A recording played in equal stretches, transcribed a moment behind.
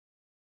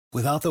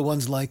Without the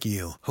ones like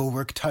you, who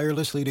work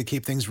tirelessly to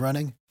keep things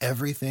running,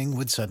 everything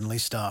would suddenly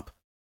stop.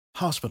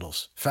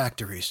 Hospitals,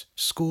 factories,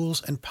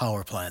 schools, and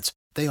power plants,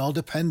 they all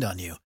depend on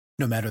you.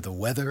 No matter the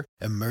weather,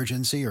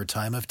 emergency, or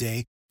time of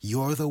day,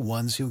 you're the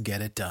ones who get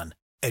it done.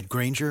 At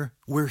Grainger,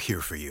 we're here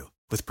for you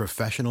with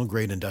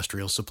professional-grade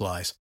industrial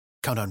supplies.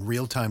 Count on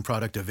real-time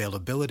product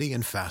availability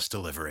and fast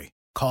delivery.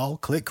 Call,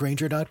 click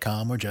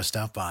Grainger.com, or just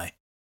stop by.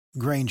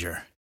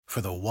 Grainger, for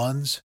the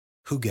ones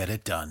who get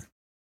it done.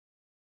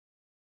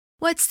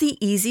 What's the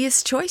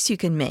easiest choice you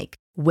can make?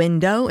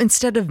 Window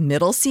instead of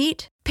middle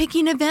seat?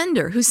 Picking a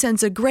vendor who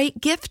sends a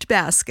great gift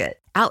basket?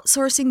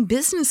 Outsourcing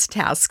business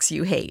tasks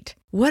you hate?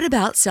 What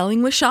about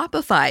selling with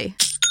Shopify?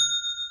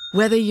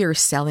 Whether you're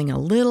selling a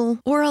little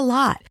or a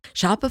lot,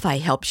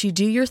 Shopify helps you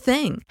do your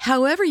thing,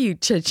 however you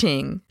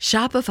cha-ching.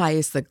 Shopify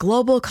is the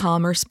global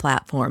commerce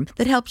platform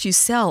that helps you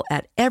sell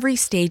at every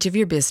stage of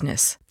your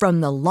business.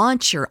 From the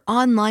launch your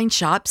online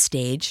shop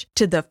stage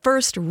to the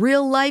first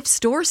real-life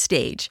store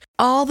stage,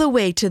 all the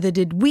way to the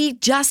did we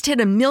just hit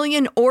 1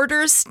 million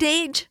orders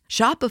stage.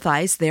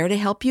 Shopify's there to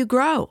help you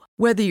grow.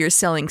 Whether you're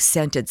selling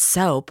scented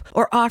soap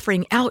or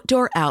offering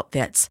outdoor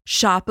outfits,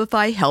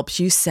 Shopify helps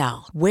you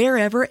sell.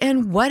 Wherever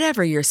and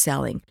whatever you're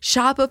selling,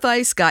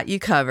 Shopify's got you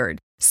covered.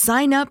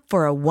 Sign up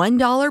for a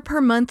 $1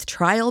 per month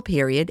trial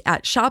period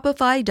at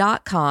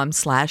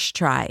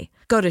shopify.com/try.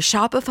 Go to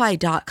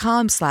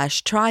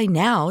shopify.com/try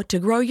now to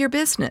grow your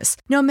business,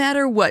 no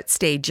matter what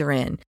stage you're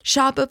in.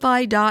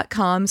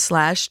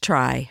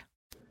 Shopify.com/try.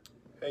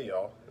 Hey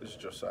y'all, this is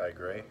Josiah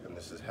Gray, and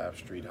this is Half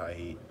Street High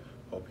Heat.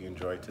 Hope you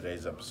enjoyed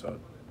today's episode.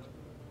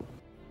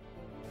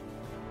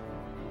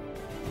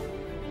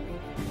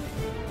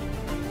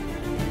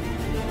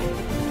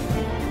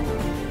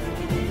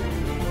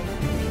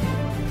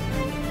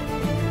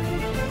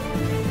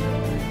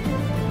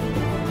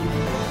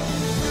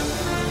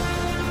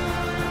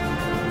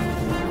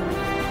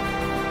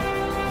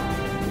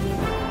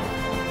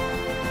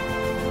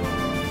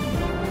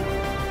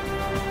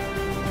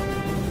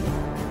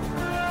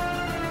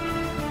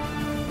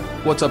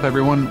 What's up,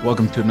 everyone?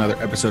 Welcome to another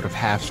episode of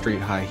Half Street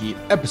High Heat,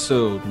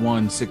 episode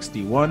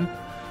 161.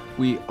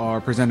 We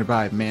are presented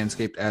by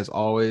Manscaped, as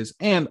always,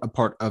 and a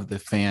part of the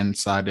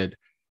Fan-Sided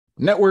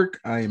Network.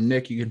 I am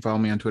Nick. You can follow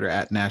me on Twitter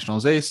at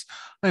NationalsAce.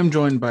 I am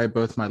joined by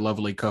both my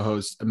lovely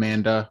co-hosts,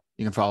 Amanda.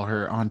 You can follow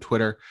her on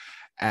Twitter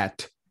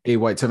at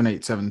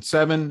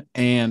awhite7877,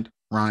 and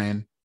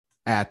Ryan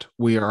at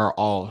We Are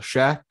All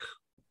Shaq.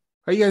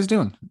 How you guys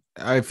doing?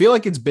 I feel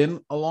like it's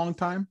been a long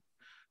time,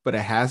 but it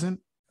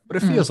hasn't.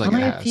 But it feels like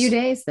only it has. A few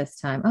days this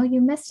time. Oh,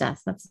 you missed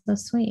us. That's so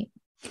sweet.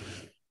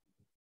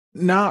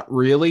 Not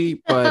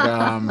really, but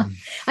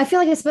I feel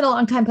like it's been a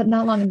long time, but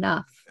not long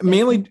enough.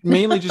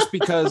 Mainly just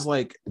because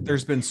like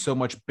there's been so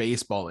much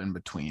baseball in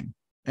between,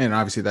 and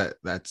obviously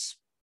that's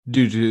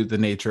due to the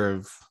nature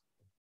of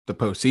the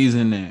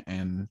postseason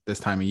and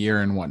this time of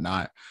year and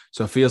whatnot.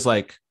 So it feels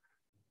like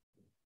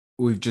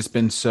we've just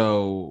been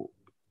so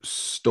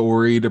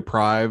story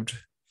deprived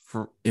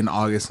in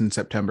August and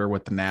September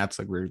with the Nats.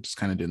 Like we're just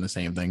kind of doing the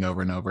same thing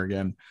over and over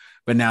again.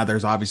 But now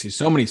there's obviously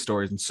so many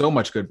stories and so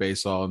much good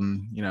baseball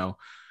and,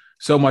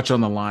 so much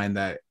on the line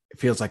that it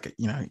feels like,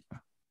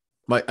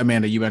 like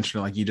Amanda, you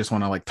mentioned, like, you just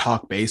want to like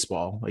talk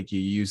baseball. Like you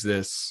use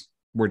this,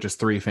 we're just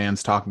three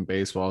fans talking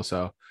baseball.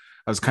 So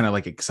I was kind of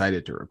like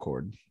excited to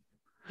record.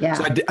 Yeah.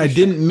 So I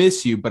didn't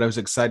miss you, but I was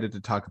excited to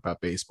talk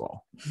about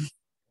baseball.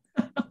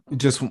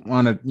 Just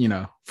want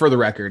to, for the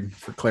record,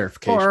 for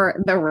clarification.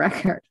 For the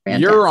record.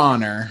 Fantastic. Your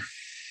Honor.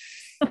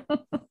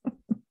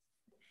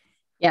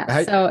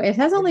 Yeah. So it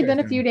has only been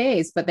a few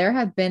days, but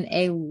there's been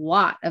a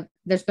lot of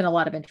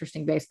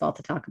interesting baseball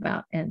to talk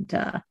about. And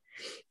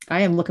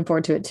I am looking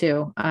forward to it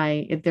too.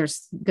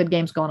 There's good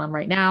games going on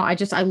right now. I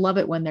love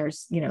it when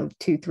there's, 2,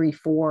 3,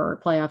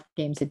 4 playoff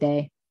games a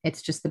day.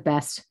 It's just the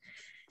best.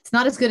 It's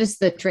not as good as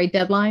the trade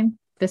deadline,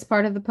 this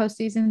part of the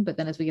postseason, but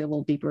then as we get a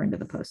little deeper into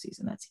the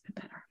postseason, that's even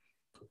better.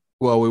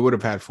 Well, we would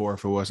have had 4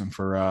 if it wasn't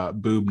for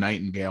Boob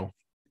Nightingale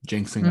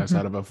jinxing us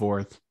out of a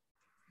 4th.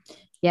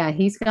 Yeah,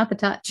 he's got the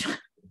touch.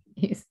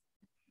 He's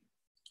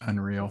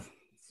unreal.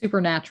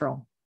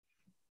 Supernatural.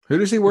 Who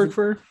does he work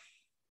for?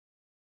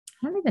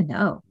 I don't even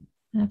know.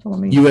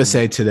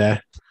 USA Today.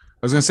 I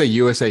was going to say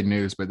USA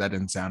News, but that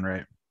didn't sound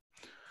right.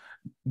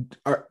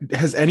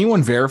 Has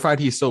anyone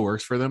verified he still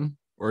works for them?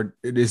 Or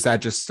is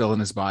that just still in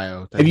his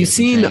bio? Have you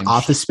seen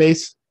Office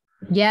Space?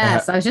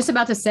 Yes, I was just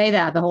about to say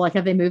that. The whole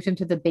have they moved him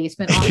to the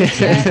basement office?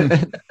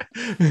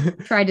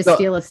 Tried to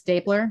steal a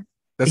stapler.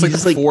 That's like the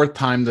 4th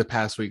time the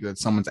past week that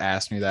someone's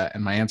asked me that,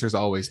 and my answer is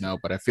always no.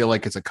 But I feel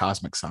like it's a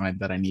cosmic sign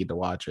that I need to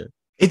watch it.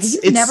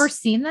 You've never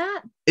seen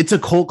that? It's a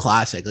cult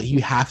classic. Like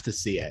you have to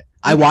see it.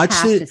 I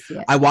watched it.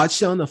 I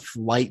watched it on the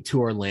flight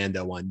to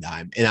Orlando one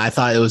time, and I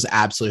thought it was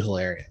absolutely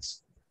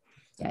hilarious.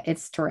 Yeah,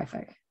 it's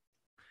terrific.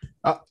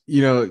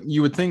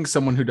 You would think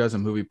someone who does a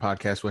movie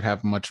podcast would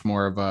have much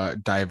more of a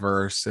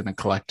diverse and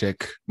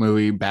eclectic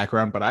movie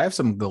background, but I have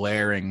some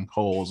glaring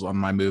holes on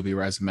my movie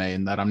resume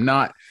and that I'm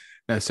not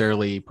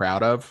necessarily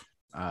proud of.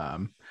 I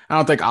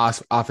don't think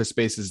Office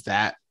Space is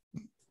that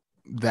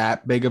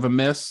that big of a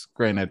miss.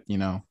 Granted,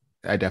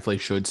 I definitely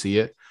should see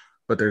it,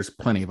 but there's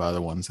plenty of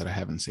other ones that I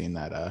haven't seen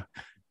that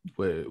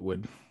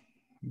would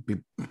be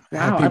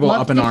have people I'd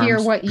love up in to arms.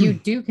 hear what you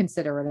do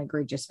consider an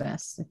egregious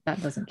miss, if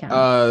that doesn't count.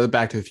 The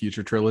Back to the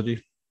Future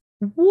trilogy.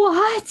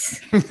 What?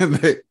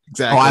 Exactly.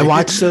 Oh, I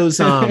watched those.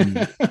 How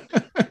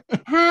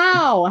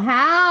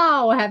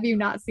have you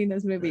not seen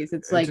those movies?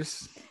 It's like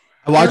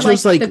I watched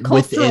those like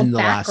within the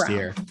last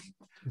year.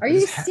 Are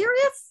you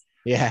serious?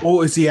 Yeah.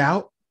 Oh, is he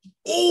out?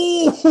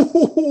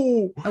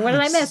 Oh, what did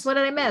I miss? I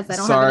don't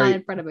have it on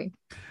in front of me.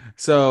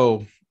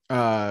 So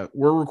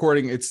we're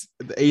recording. It's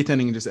the 8th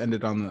inning just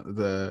ended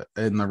on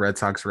in the Red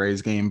Sox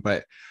Rays game,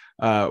 but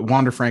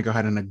Wander Franco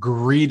had an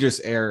egregious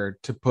error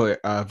to put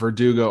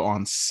Verdugo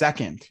on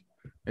second.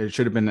 It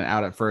should have been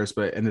out at first,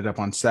 but it ended up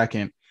on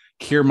second.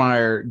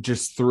 Kiermaier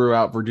just threw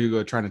out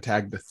Verdugo trying to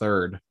tag the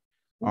third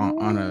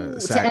on a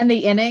sack. To end the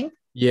inning.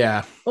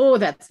 Yeah. Oh,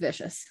 that's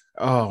vicious.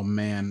 Oh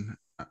man.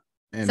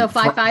 And so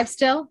 5-5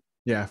 still.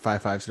 Yeah,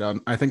 5-5 still.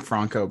 I think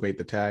Franco bait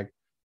the tag.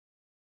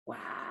 Wow.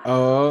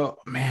 Oh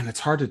man,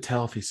 it's hard to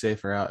tell if he's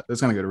safe or out.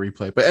 It's gonna go to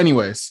replay. But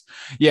anyways,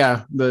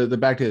 yeah, the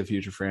Back to the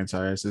Future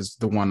franchise is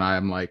the one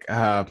I'm like,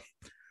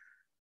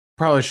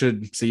 probably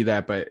should see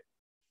that, but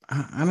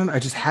I don't know. I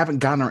just haven't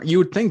gotten around. You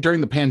would think during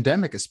the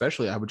pandemic,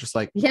 especially, I would just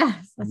like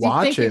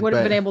watch it. Would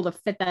have been able to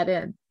fit that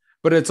in.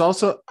 But it's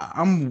also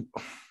I'm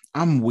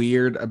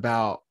weird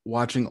about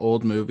watching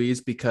old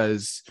movies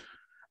because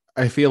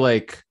I feel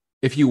like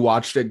if you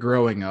watched it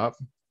growing up,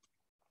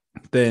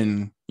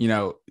 then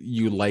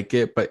you like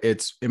it, but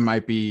it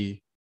might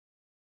be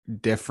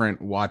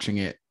different watching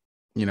it,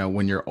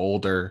 when you're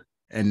older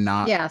and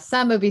not. Yeah,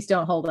 some movies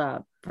don't hold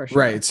up for sure.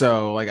 Right.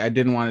 So like I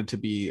didn't want it to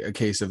be a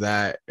case of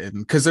that. And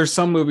because there's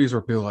some movies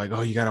where people are like,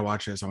 oh, you gotta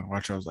watch this. I want to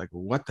watch it. I was like,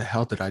 what the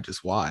hell did I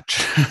just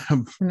watch?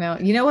 No,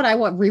 you know what I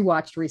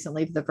rewatched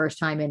recently for the first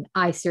time, and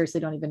I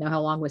seriously don't even know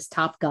how long, was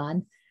Top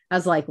Gun. I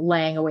was like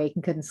laying awake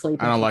and couldn't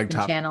sleep. I don't like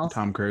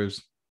Tom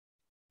Cruise.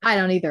 I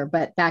don't either,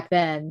 but back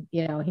then,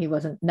 he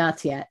wasn't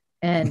nuts yet.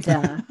 And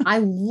I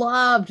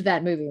loved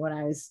that movie when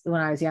I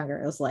was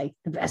younger. It was like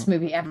the best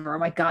movie ever. Oh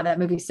my God, that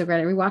movie's so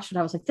great. I rewatched it.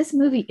 I was like, this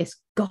movie is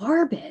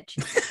garbage.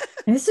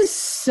 And this is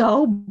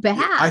so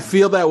bad. I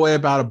feel that way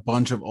about a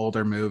bunch of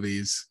older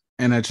movies.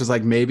 And it's just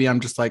like, maybe I'm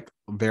just like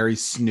very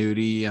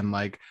snooty and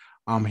like,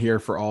 I'm here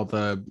for all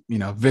the,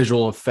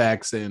 visual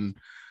effects. And,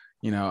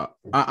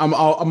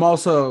 I'm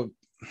also,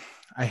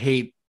 I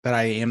hate that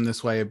I am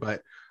this way,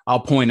 but I'll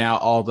point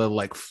out all the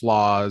like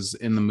flaws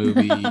in the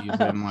movie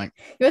and like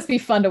it must be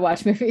fun to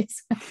watch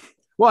movies.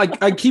 Well,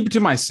 I keep it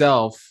to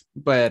myself,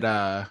 but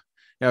I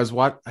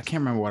can't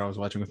remember what I was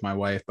watching with my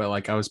wife, but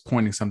like I was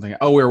pointing something.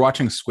 Oh, we were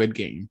watching Squid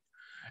Game,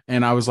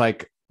 and I was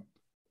like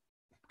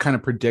kind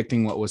of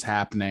predicting what was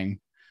happening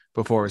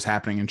before it was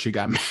happening, and she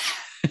got mad.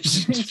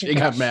 she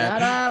got mad.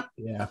 Shut up.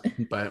 Yeah,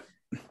 but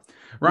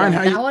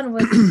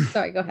Ryan,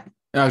 sorry, go ahead.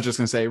 I was just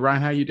gonna say,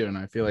 Ryan, how you doing?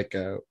 I feel like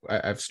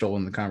I've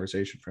stolen the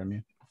conversation from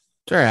you.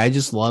 Sure, I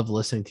just love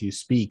listening to you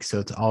speak, so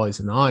it's always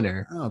an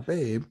honor. Oh,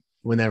 babe.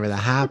 Whenever that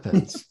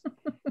happens.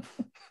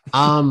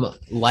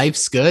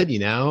 Life's good,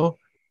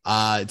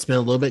 It's been a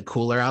little bit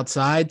cooler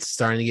outside. It's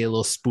starting to get a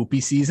little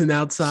spoopy season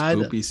outside.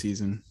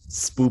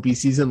 Spoopy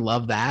season,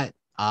 love that.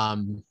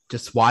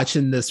 Just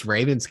watching this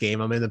Ravens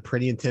game. I'm in a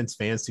pretty intense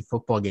fantasy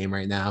football game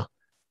right now.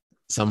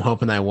 So I'm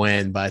hoping I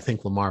win, but I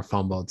think Lamar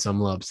fumbled, so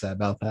I'm a little upset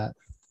about that.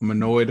 I'm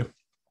annoyed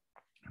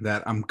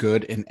that I'm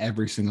good in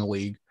every single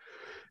league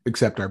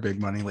except our big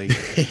money league.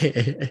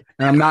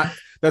 And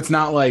that's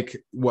not like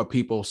what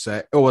people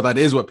say. Oh, well, that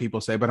is what people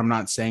say, but I'm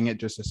not saying it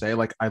just to say,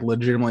 like, I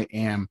legitimately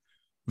am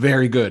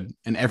very good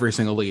in every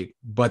single league,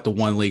 but the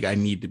one league I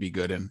need to be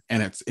good in,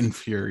 and it's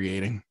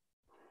infuriating.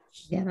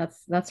 Yeah,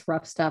 that's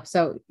rough stuff.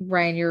 So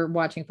Ryan, you're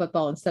watching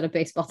football instead of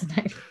baseball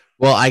tonight.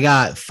 Well, I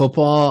got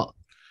football.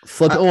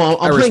 I'm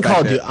playing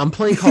Call of Duty. I'm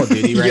playing Call of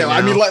Duty right now.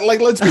 I mean, like,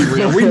 let's be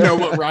real. We know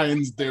what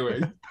Ryan's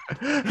doing.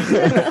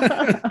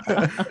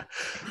 But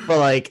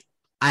like,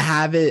 I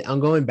have it. I'm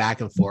going back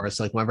and forth.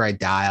 So like whenever I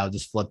die, I'll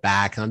just flip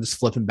back, and I'm just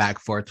flipping back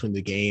and forth between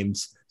the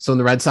games. So when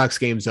the Red Sox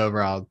game's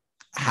over, I'll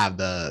have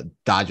the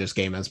Dodgers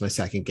game as my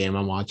second game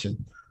I'm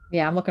watching.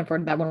 Yeah, I'm looking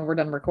forward to that. When we're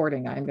done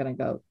recording, I'm going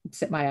to go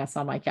sit my ass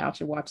on my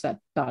couch and watch that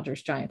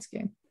Dodgers Giants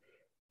game.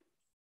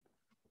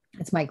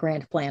 It's my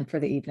grand plan for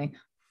the evening.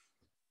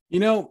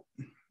 I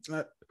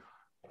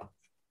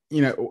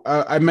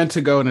meant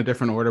to go in a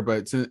different order,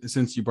 but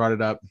since you brought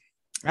it up,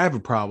 I have a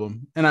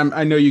problem, and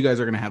I know you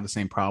guys are going to have the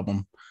same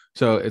problem.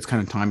 So it's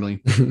kind of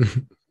timely,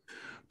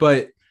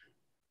 but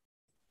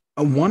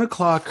a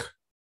 1:00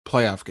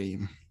 playoff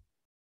game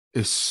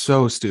is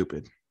so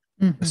stupid,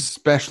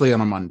 especially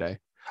on a Monday.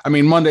 I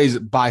mean, Monday's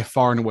by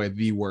far and away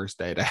the worst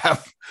day to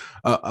have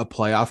a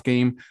playoff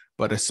game,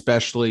 but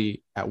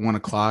especially at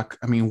 1:00.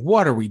 I mean,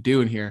 what are we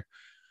doing here?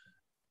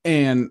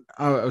 And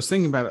I was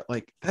thinking about it,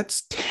 like,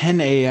 that's 10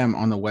 a.m.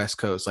 on the West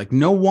Coast. Like,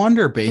 no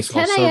wonder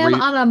baseball 10 a.m.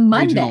 on a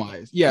Monday.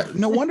 Regionalized. Yeah,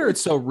 no wonder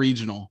it's so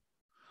regional.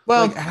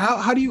 Well, like,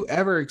 how do you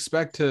ever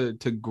expect to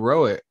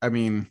grow it? I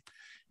mean,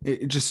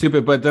 it's just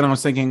stupid. But then I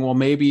was thinking, well,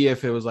 maybe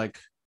if it was like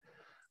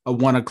a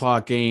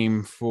 1:00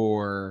 game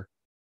for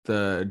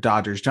the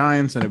Dodgers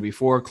Giants, and it'd be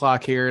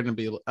 4:00 here, and it'd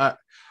be I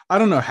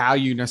don't know how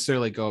you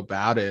necessarily go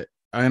about it.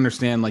 I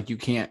understand like you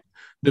can't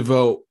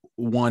devote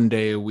one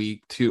day a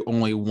week to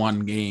only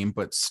one game,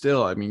 but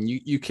still, I mean,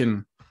 you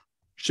can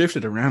shift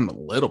it around a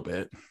little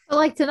bit.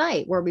 Like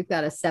tonight, where we've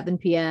got a 7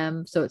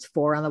 p.m. So it's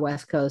 4 on the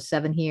West Coast,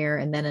 7 here,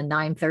 and then a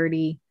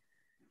 9:30.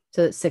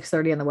 So it's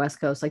 6:30 on the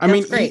West Coast. Like,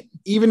 that's great.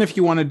 Even if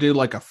you want to do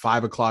like a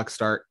 5:00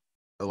 start,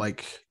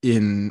 like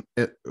it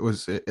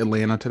was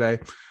Atlanta today,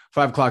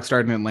 5:00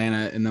 start in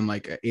Atlanta, and then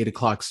like an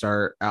 8:00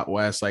 start out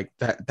west, like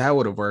that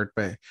would have worked.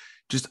 But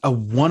just a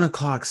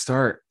 1:00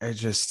 start,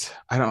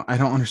 I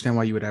don't understand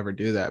why you would ever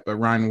do that. But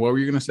Ryan, what were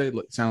you gonna say?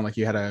 It sounded like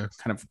you had a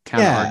kind of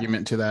counter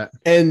argument to that.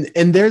 And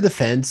in their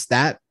defense,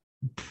 that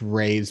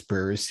Braves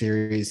Brewers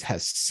series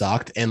has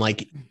sucked, and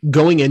like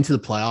going into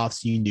the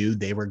playoffs, you knew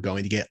they were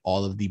going to get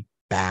all of the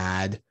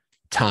bad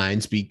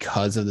times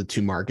because of the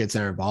two markets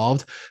that are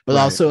involved, but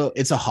also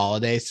it's a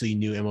holiday, so you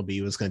knew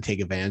MLB was going to take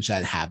advantage of that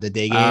and have the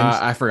day games.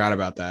 I forgot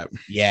about that.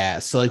 Yeah,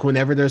 so like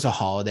whenever there's a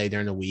holiday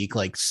during the week,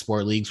 like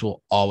sport leagues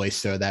will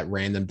always throw that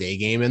random day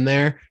game in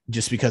there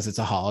just because it's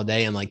a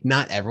holiday, and like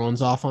not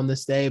everyone's off on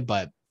this day,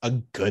 but a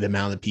good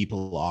amount of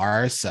people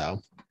are. So,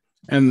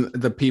 and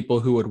the people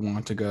who would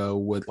want to go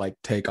would like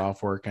take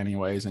off work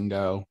anyways and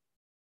go,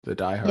 the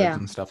diehards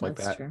and stuff like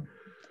that. True.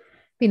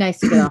 Be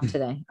nice to get off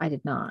today. I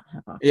did not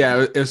have off.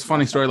 Yeah, it was a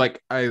funny story.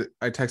 Like I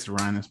texted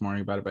Ryan this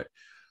morning about it, but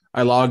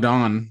I logged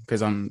on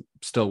because I'm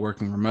still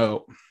working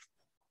remote.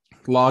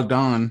 Logged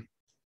on,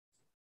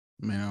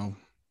 you know,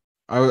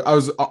 I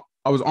was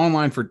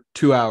online for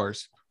 2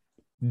 hours.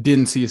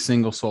 Didn't see a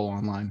single soul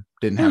online.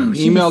 Didn't have an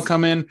email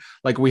come in.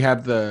 Like we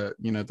have the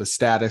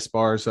status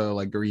bar, so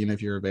like green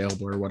if you're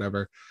available or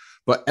whatever.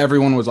 But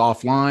everyone was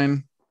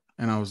offline,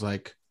 and I was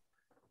like,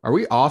 "Are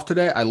we off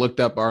today?" I looked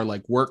up our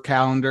like work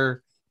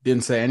calendar.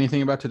 Didn't say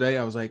anything about today.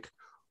 I was like,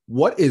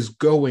 what is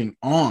going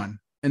on?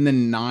 And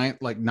then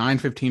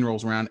 9:15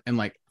 rolls around, and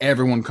like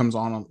everyone comes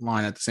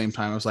online at the same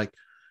time. I was like,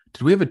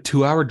 did we have a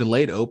 2-hour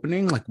delayed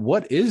opening? Like,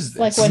 what is this?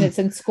 Like when it's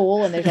in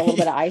school and there's a little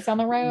bit of ice on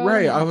the road.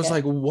 Right. I was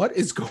like, what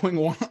is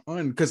going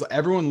on? Because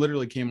everyone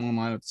literally came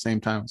online at the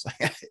same time. It's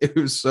like, it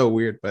was so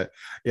weird. But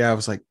yeah, I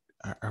was like,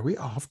 are we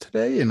off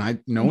today?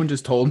 And no one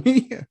just told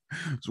me. It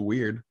was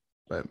weird.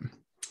 But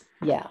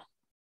yeah.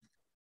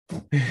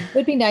 It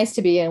would be nice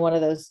to be in one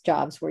of those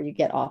jobs where you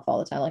get off all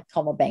the time, like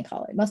home a bank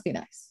holiday. Must be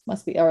nice.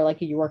 Must be, or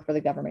like you work for the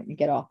government, you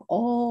get off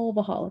all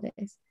the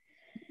holidays.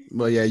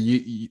 Well, yeah.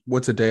 You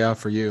what's a day off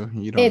for you?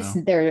 You don't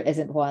know. There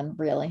isn't one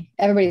really.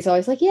 Everybody's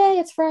always like, "Yay,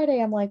 it's Friday."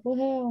 I'm like,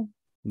 "Woohoo!"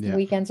 Yeah.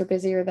 Weekends are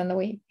busier than the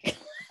week.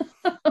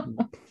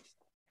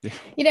 Yeah.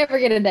 You never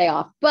get a day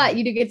off, but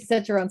you do get to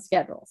set your own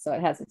schedule, so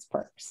it has its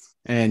perks.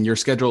 And your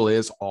schedule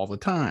is all the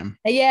time.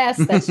 Yes,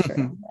 that's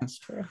true. That's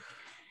true.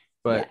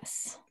 But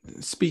yes.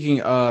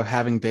 Speaking of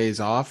having days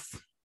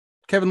off,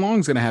 Kevin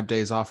Long's going to have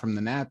days off from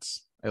the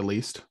Nats, at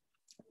least.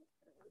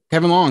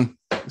 Kevin Long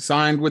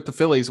signed with the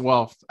Phillies.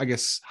 Well, I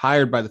guess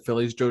hired by the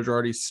Phillies. Joe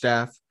Girardi's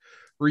staff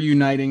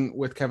reuniting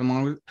with Kevin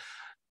Long.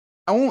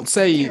 I won't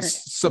say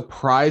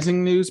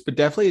surprising news, but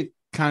definitely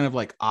kind of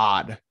like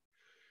odd.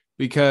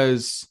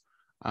 Because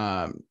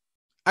I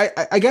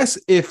guess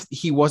if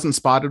he wasn't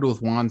spotted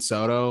with Juan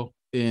Soto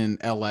in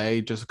LA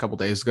just a couple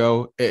days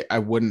ago, I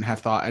wouldn't have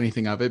thought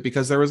anything of it,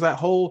 because there was that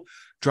whole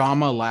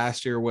drama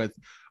last year with,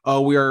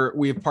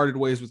 we have parted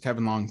ways with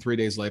Kevin Long. 3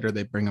 days later,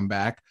 they bring him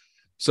back.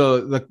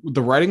 So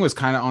the writing was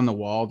kind of on the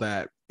wall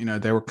that,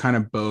 they were kind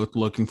of both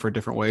looking for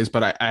different ways.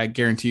 But I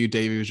guarantee you,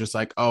 Davey was just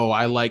like, oh,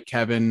 I like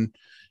Kevin.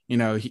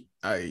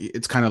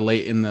 It's kind of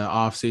late in the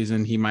off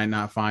season. He might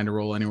not find a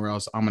role anywhere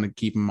else. I'm going to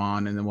keep him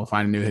on, and then we'll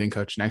find a new hitting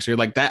coach next year.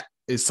 Like, that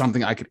is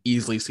something I could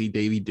easily see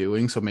Davey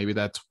doing. So maybe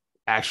that's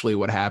actually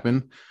what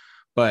happened.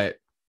 But,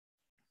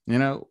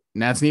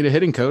 Nats need a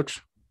hitting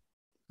coach.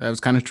 That was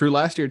kind of true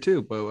last year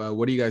too. But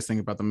what do you guys think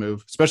about the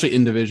move, especially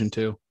in Division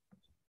 2?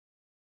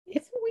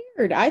 It's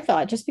weird. I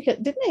thought, just because,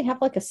 didn't they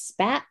have like a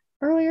spat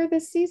earlier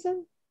this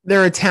season?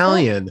 They're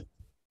Italian.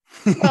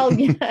 Well,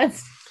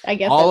 yes, I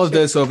guess all of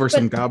this over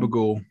some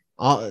gabagool.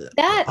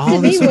 That to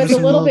me was a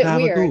little bit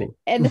weird,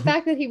 and the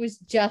fact that he was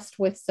just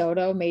with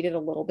Soto made it a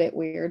little bit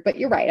weird. But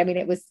you're right. I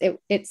mean,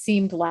 it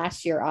seemed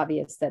last year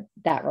obvious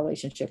that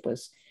relationship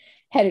was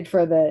heading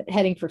for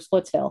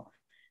Splitsville.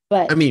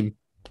 But I mean,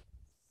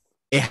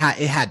 it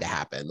had to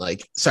happen.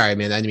 Like, sorry,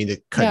 man, I didn't mean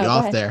to cut you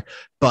off there,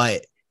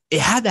 but it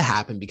had to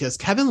happen because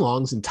Kevin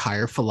Long's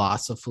entire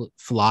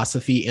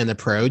philosophy and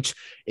approach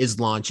is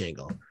launch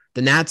angle.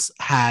 The Nats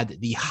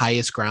had the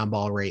highest ground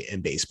ball rate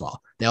in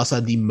baseball. They also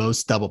had the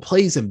most double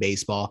plays in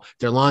baseball.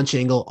 Their launch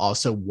angle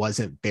also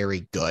wasn't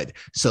very good.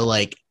 So,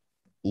 like,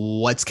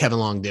 what's Kevin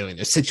Long doing?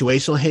 Their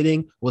situational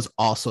hitting was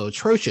also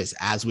atrocious.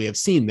 As we have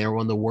seen, they're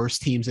one of the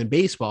worst teams in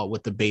baseball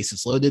with the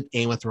bases loaded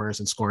and with runners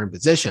in scoring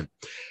position.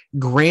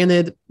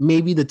 Granted,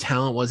 maybe the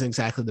talent wasn't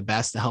exactly the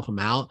best to help him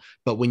out,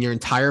 but when your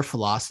entire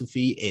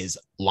philosophy is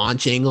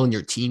launch angle and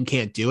your team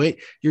can't do it,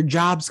 your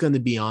job's going to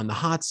be on the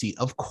hot seat.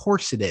 Of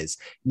course it is.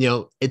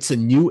 It's a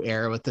new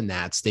era with the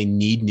Nats. They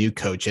need new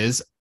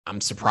coaches. I'm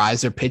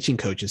surprised their pitching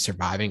coach is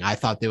surviving. I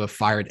thought they would have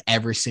fired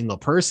every single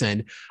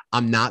person.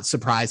 I'm not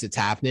surprised it's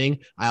happening.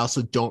 I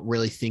also don't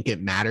really think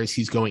it matters.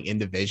 He's going in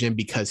division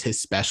because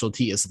his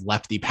specialty is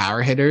lefty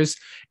power hitters,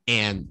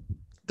 and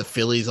the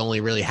Phillies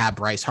only really have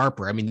Bryce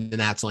Harper. I mean, the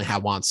Nats only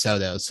have Juan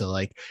Soto. So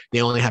like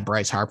they only have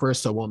Bryce Harper.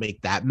 So it won't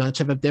make that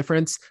much of a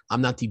difference.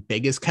 I'm not the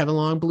biggest Kevin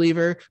Long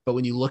believer, but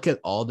when you look at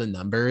all the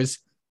numbers,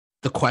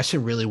 the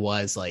question really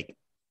was like,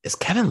 is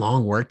Kevin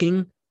Long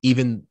working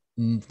even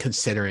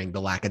considering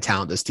the lack of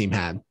talent this team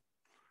had?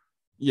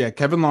 Yeah,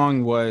 Kevin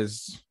Long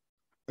was,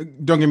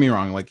 don't get me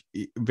wrong, like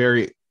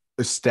very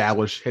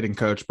established hitting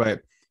coach,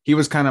 but he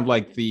was kind of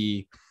like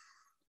the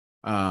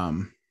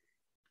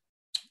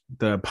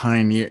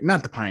pioneer,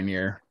 not the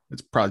pioneer,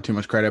 it's probably too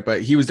much credit,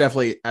 but he was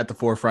definitely at the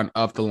forefront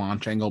of the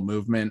launch angle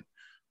movement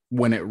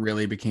when it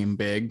really became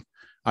big,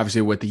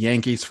 obviously with the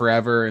Yankees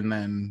forever. And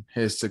then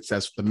his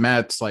success with the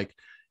Mets, like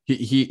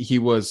he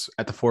was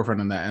at the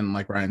forefront of that. And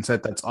like Ryan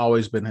said, that's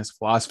always been his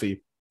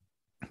philosophy.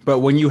 But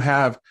when you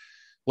have,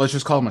 let's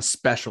just call him a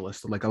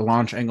specialist, like a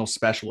launch angle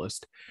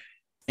specialist,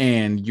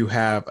 and you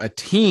have a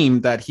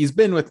team that he's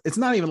been with, it's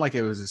not even like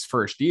it was his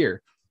first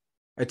year,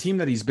 a team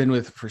that he's been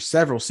with for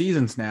several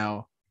seasons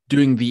now,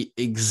 doing the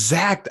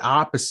exact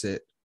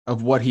opposite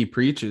of what he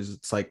preaches.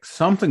 It's like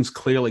something's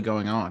clearly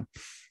going on.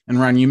 And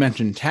Ryan, you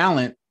mentioned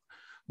talent.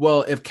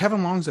 Well, if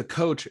Kevin Long's a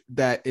coach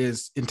that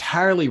is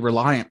entirely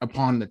reliant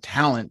upon the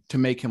talent to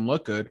make him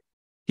look good,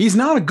 he's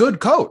not a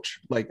good coach.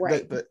 Like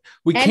right.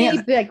 We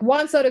can't, like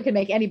Juan Soto can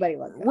make anybody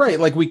look good. Right.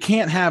 Like we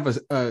can't have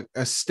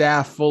a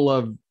staff full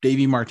of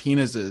Davey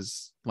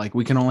Martinez's. Like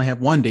we can only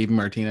have one Davey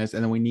Martinez,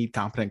 and then we need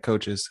competent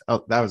coaches.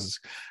 Oh, that was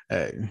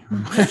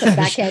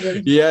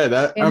backhanded. Yeah,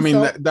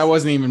 that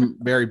wasn't even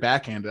very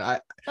backhanded.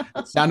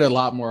 It sounded a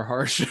lot more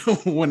harsh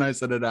when I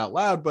said it out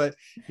loud. But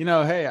you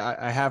know, hey,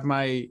 I have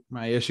my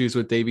issues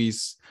with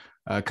Davey's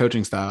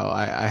coaching style.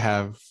 I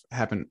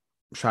haven't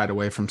shied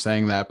away from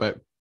saying that,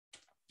 but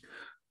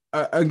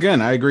again,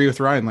 I agree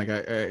with Ryan. Like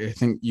I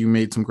think you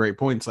made some great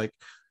points. Like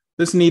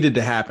this needed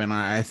to happen.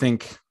 I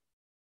think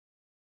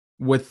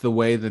with the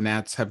way the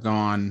Nats have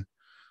gone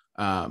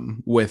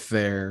with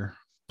their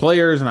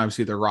players and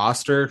obviously their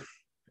roster,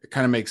 it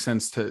kind of makes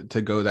sense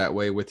to go that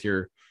way with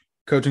your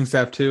coaching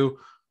staff too.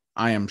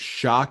 I am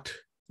shocked.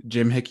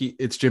 Jim Hickey,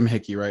 it's Jim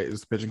Hickey, right?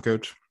 Is the pitching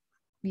coach?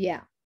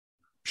 Yeah.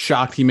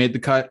 Shocked he made the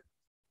cut,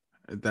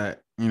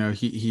 that, you know,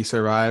 he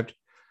survived.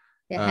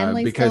 Yeah,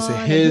 Henley's because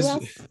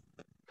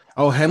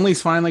gone.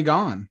 Henley's finally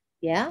gone.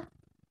 Yeah.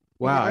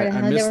 Wow, I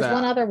missed there was that.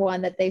 one other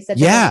one that they said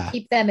they want to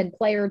keep them in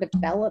player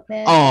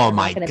development. Oh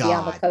my God, going to be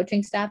on the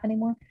coaching staff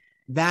anymore.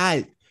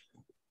 That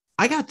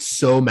I got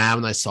so mad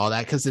when I saw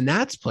that because the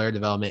Nats player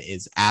development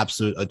is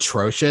absolute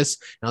atrocious.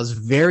 And I was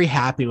very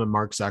happy when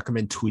Mark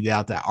Zuckerman tweeted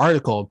out that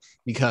article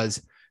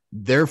because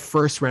their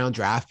first round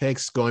draft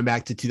picks going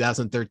back to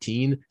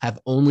 2013 have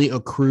only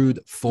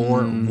accrued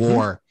for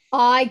WAR.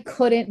 I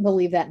couldn't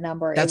believe that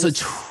number. That's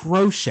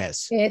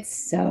atrocious.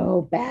 It's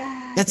so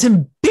bad. That's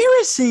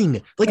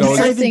embarrassing. Like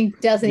embarrassing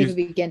doesn't even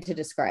begin to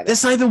describe it.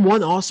 That's not even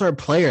one all-star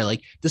player.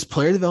 Like this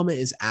player development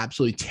is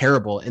absolutely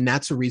terrible. And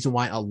that's the reason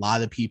why a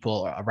lot of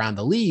people around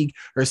the league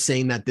are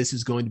saying that this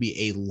is going to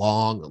be a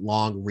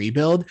long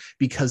rebuild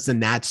because the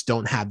Nats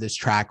don't have this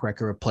track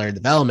record of player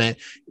development.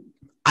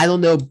 I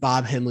don't know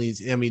Bob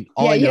Henley's. I mean,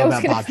 all I know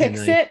about Bob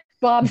Henley.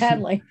 Bob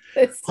Henley.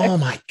 Oh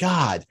my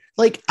God.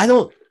 Like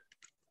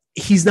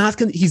he's not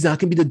going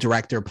to be the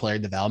director of player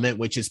development,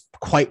 which is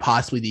quite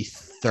possibly the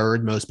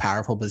third most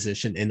powerful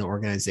position in the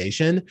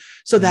organization.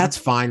 So that's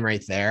fine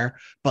right there.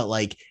 But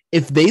like,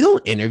 if they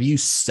don't interview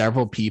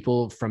several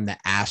people from the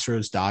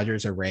Astros,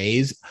 Dodgers, or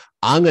Rays,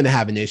 I'm going to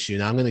have an issue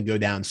and I'm going to go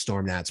down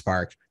Storm Nats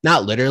Park.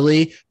 Not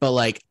literally, but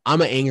like I'm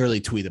going to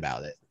angrily tweet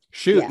about it.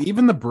 Shoot,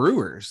 even the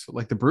Brewers,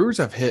 like the Brewers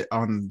have hit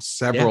on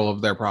several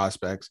of their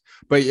prospects,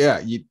 but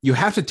you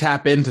have to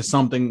tap into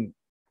something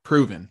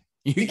proven.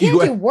 You can't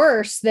do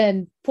worse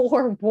than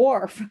poor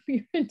WAR from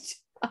your.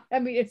 I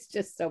mean, it's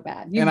just so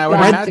bad. I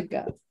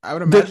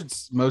would imagine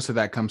most of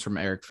that comes from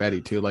Eric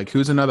Fetty too. Like,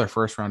 who's another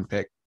first round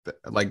pick?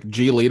 Like,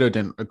 Giolito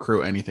didn't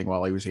accrue anything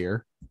while he was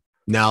here.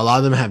 No, a lot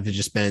of them have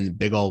just been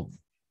big old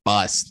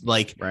bust.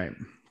 Like, right.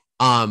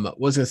 What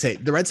was I gonna say?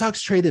 The Red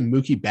Sox traded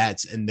Mookie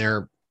Betts, and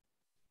they're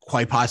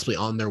quite possibly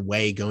on their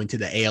way going to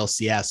the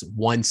ALCS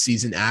one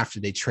season after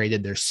they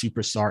traded their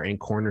superstar and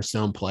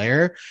cornerstone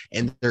player.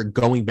 And they're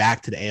going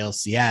back to the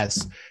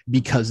ALCS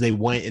because they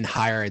went and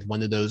hired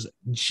one of those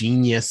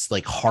genius,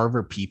 like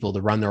Harvard people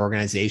to run their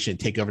organization,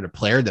 take over the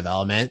player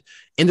development.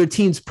 And their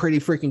team's pretty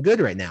freaking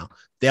good right now.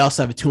 They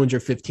also have a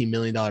 $215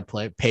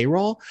 million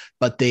payroll,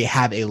 but they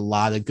have a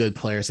lot of good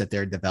players that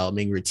they're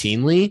developing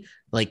routinely.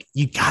 Like,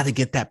 you got to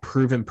get that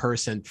proven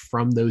person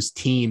from those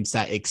teams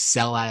that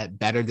excel at it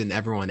better than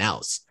everyone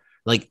else.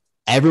 Like,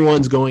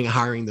 everyone's going and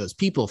hiring those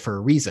people for a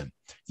reason.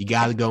 You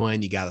got to go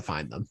in, you got to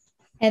find them.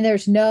 And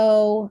there's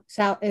no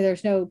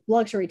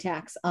luxury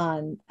tax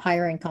on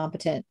hiring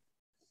competent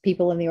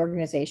people in the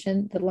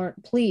organization that learn.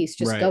 Please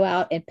just go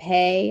out and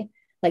pay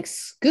Like,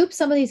 scoop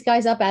some of these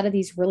guys up out of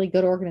these really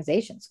good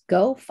organizations.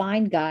 Go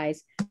find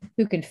guys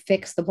who can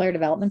fix the player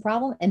development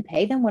problem and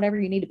pay them whatever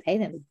you need to pay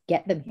them to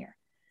get them here.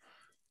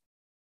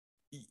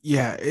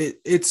 Yeah,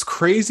 it's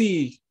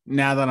crazy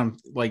now that I'm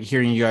like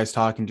hearing you guys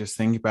talk and just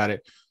thinking about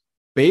it.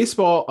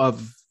 Baseball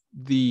of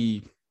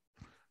the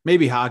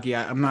maybe hockey.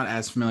 I'm not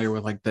as familiar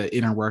with like the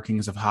inner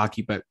workings of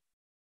hockey, but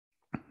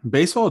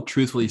baseball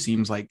truthfully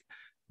seems like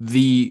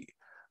the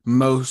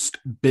most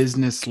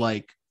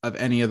business-like of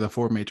any of the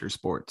four major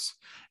sports.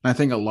 And I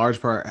think a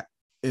large part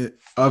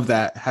of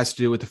that has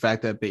to do with the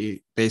fact that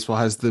baseball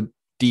has the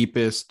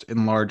deepest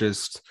and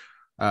largest,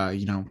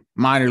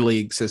 minor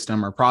league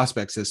system or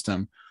prospect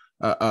system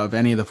of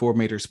any of the four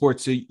major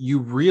sports. So you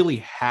really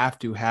have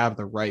to have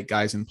the right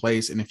guys in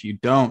place. And if you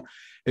don't,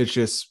 it's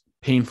just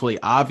painfully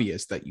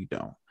obvious that you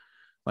don't.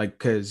 Like,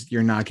 because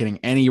you're not getting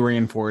any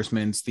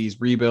reinforcements.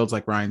 These rebuilds,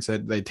 like Ryan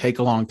said, they take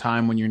a long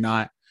time when you're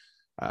not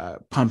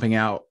pumping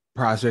out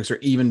prospects or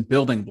even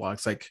building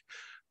blocks. Like,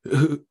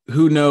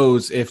 who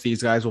knows if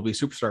these guys will be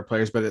superstar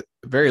players, but at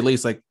the very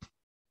least, like,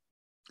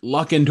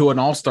 luck into an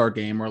all-star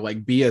game or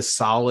like be a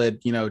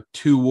solid,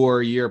 2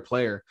 WAR a year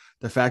player.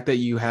 The fact that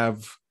you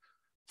have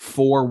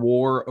 4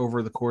 WAR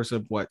over the course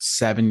of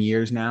 7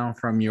 years now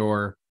from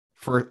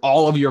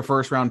all of your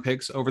first round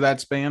picks over that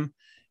span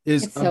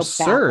is it's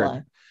absurd,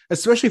 so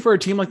especially for a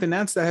team like the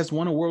Nets that has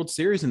won a World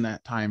Series in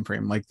that time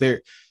frame. Like,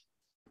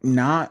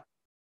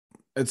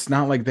 it's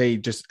not like they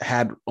just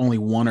had only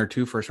 1 or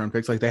 2 first round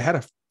picks. Like, they had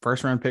a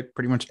first round pick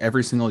pretty much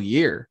every single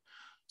year.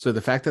 So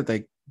the fact that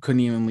they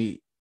couldn't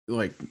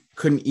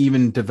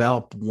even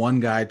develop one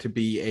guy to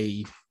be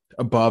a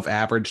above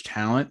average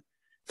talent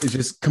is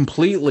just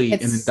completely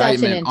an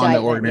indictment on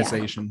the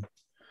organization.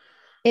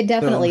 Yeah. It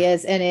definitely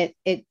is. And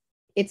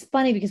it's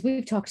funny because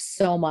we've talked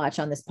so much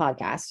on this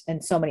podcast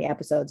and so many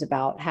episodes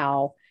about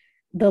how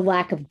the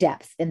lack of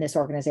depth in this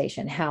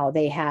organization, how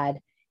they had,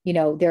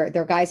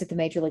 they're guys at the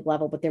major league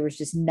level, but there was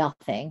just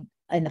nothing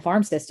in the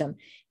farm system.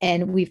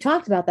 And we've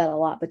talked about that a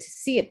lot, but to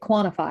see it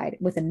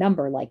quantified with a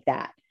number like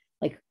that,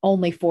 like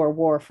only 4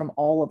 WAR from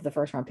all of the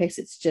first round picks,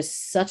 it's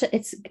just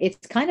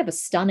it's kind of a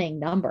stunning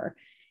number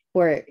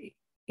where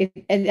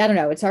and I don't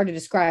know, it's hard to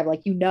describe.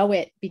 Like,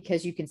 it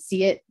because you can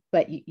see it,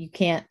 but you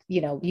can't,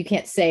 you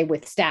can't say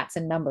with stats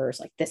and numbers,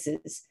 like, this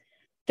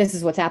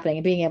is what's happening,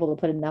 and being able to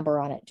put a number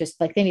on it. Just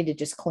like, they need to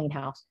just clean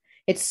house.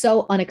 It's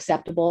so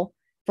unacceptable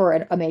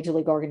for a major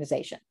league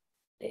organization.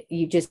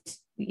 And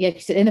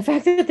the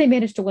fact that they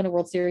managed to win a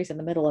World Series in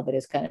the middle of it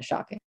is kind of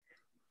shocking.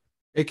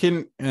 It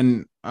can,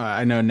 and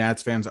I know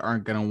Nats fans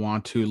aren't going to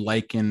want to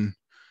liken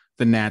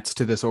the Nats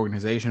to this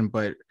organization,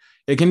 but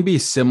it can be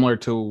similar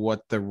to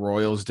what the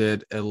Royals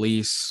did, at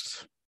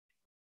least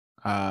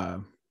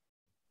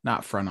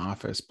not front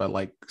office, but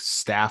like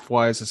staff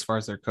wise, as far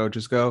as their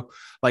coaches go.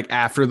 Like,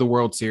 after the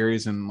World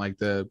Series and like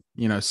the,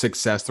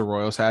 success the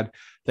Royals had,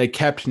 they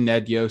kept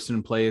Ned Yost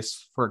in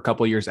place for a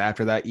couple of years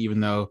after that, even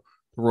though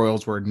the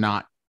Royals were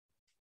not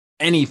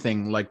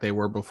anything like they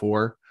were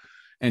before.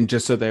 And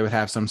just so they would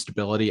have some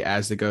stability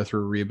as they go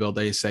through a rebuild,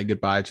 they say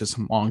goodbye to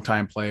some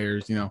longtime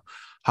players.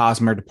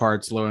 Hosmer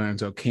departs,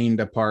 Lorenzo Cain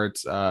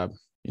departs,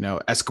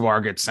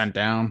 Escobar gets sent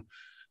down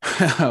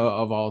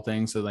of all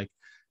things. So like,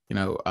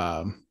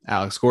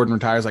 Alex Gordon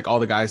retires, like all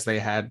the guys they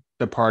had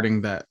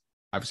departing that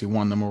obviously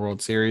won them a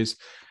World Series.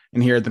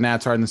 And here the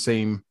Nats are in the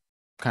same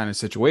kind of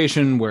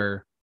situation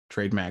where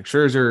trade Max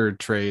Scherzer,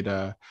 trade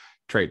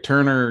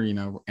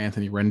Turner,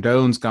 Anthony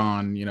Rendon's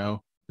gone,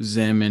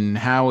 Zim and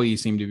Howie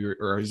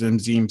Zim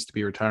seems to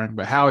be retiring,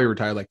 but Howie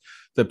retired. Like,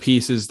 the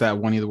pieces that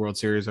won you the World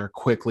Series are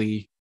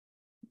quickly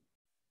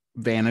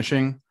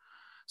vanishing.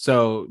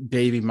 So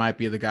Davey might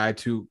be the guy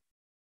to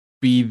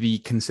be the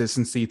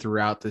consistency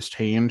throughout this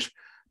change.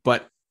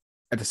 But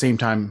at the same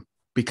time,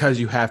 because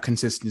you have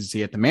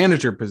consistency at the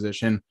manager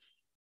position,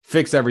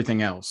 fix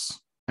everything else.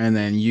 And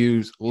then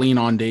lean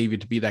on Davey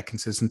to be that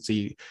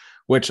consistency,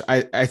 which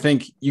I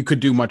think you could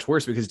do much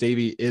worse, because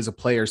Davey is a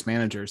player's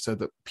manager. So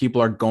that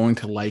people are going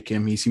to like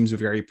him. He seems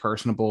very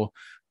personable.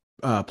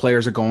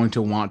 Players are going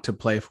to want to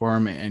play for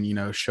him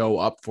and, show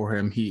up for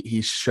him.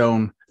 He's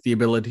shown the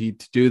ability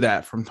to do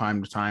that from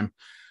time to time.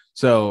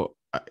 So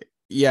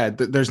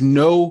there's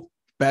no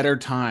better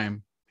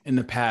time in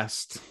the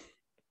past,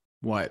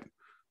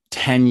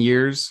 10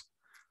 years,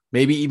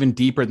 maybe even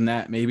deeper than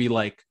that, maybe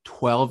like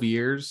 12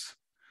 years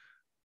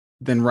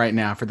than right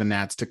now for the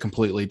Nats to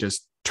completely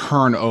just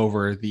turn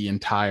over the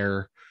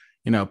entire,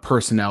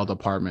 personnel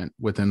department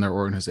within their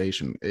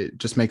organization. It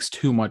just makes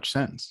too much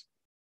sense.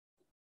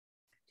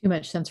 Too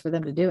much sense for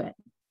them to do it.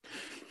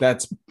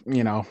 That's,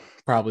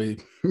 probably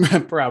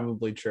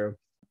true.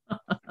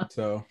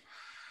 So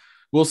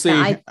we'll see.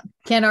 I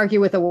can't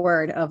argue with a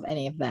word of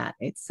any of that.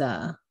 It's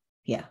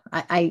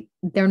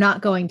they're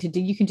not going to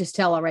do, you can just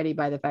tell already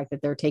by the fact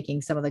that they're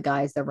taking some of the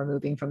guys they're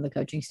removing from the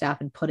coaching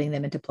staff and putting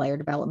them into player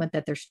development,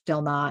 that they're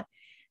still not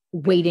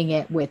weighting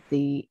it with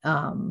the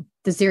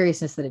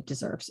seriousness that it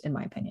deserves, in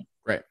my opinion.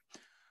 Right.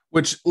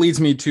 Which leads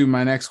me to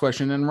my next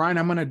question. And Ryan,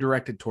 I'm going to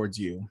direct it towards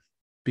you,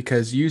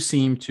 because you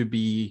seem to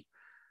be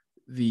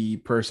the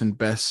person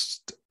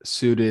best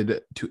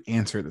suited to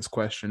answer this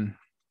question.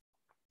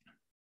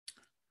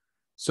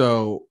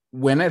 So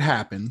when it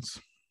happens,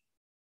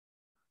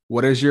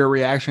 what is your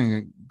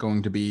reaction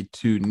going to be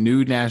to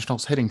new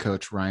Nationals hitting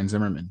coach Ryan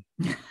Zimmerman?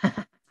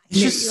 It's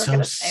just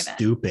so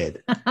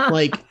stupid.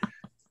 Like,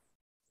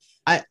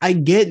 I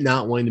get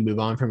not wanting to move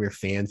on from your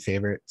fan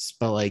favorites,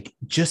 but like,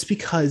 just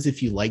because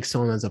if you like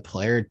someone as a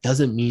player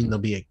doesn't mean they'll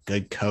be a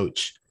good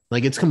coach.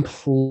 Like, it's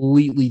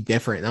completely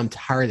different. And I'm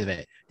tired of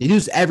it. They do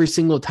this every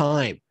single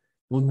time.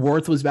 When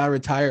Worth was about to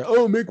retire,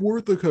 make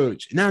Worth the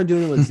coach. And now they're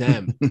doing it with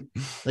them.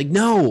 Like,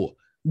 no,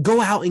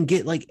 go out and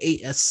get like a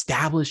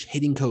established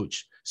hitting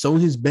coach.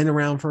 Someone who's been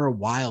around for a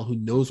while, who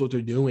knows what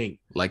they're doing.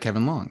 Like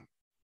Kevin Long.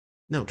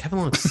 No, Kevin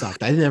Long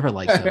sucked. I never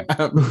liked him.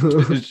 I'm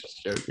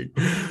just joking.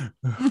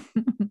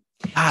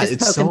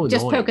 Just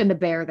poking the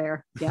bear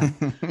there.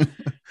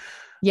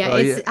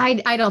 Yeah.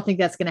 I don't think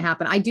that's going to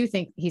happen. I do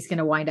think he's going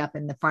to wind up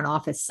in the front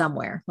office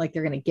somewhere. Like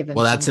they're going to give him.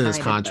 Well, that's in his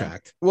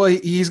contract. Well,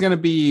 he's going to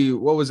be,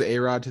 what was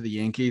A-Rod to the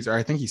Yankees? Or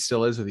I think he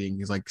still is with the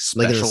Yankees, like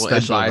special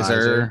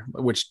advisor,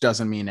 which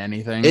doesn't mean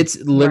anything. It's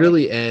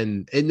literally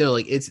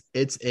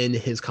it's in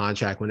his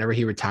contract. Whenever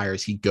he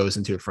retires, he goes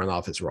into a front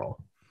office role.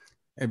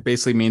 It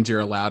basically means you're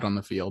allowed on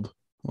the field.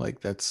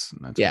 Like that's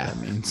what that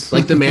means.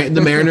 Like the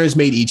Mariners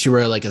made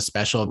Ichiro like a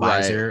special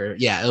advisor. Right.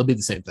 Yeah, it'll be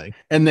the same thing.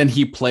 And then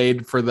he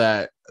played for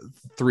that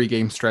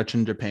 3-game stretch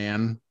in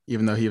Japan,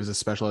 even though he was a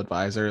special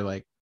advisor.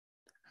 Like,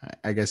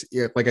 I guess,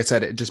 like I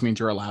said, it just means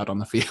you're allowed on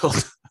the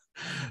field.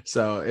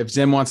 So if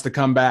Zim wants to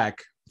come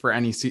back for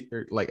any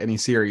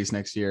series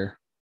next year,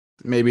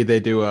 maybe they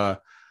do a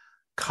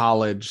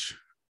college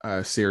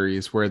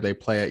series where they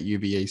play at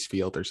UVA's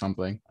field or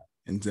something,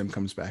 and Zim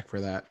comes back for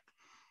that.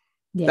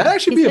 Yeah, that'd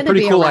actually be a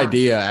pretty cool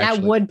idea.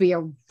 Actually. That would be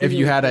if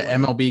you had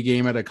an MLB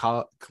game at a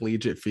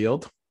collegiate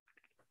field.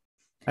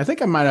 I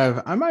think I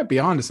might be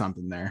onto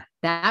something there.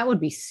 That would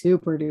be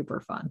super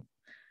duper fun.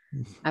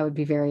 I would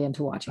be very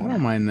into watching. I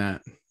don't mind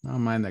that.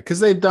 Because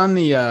they've done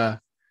the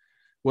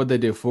what'd they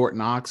do, Fort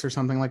Knox or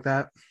something like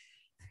that.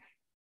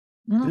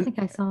 I don't think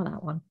I saw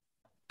that one.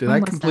 Did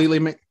I completely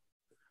make?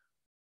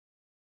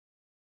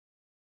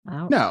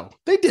 No,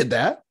 they did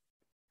that.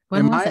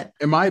 Am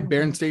I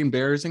Berenstain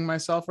embarrassing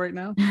myself right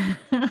now?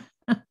 I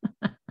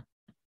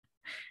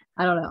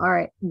don't know. All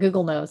right.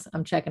 Google knows.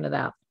 I'm checking it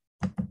out.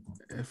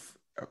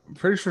 I'm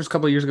pretty sure it's a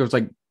couple of years ago. It's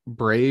like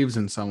Braves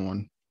and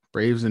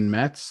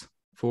Mets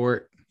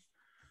for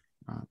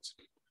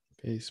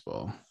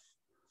baseball.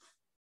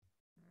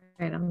 All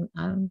right.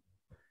 I'm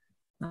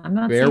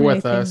not. Bear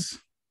with us.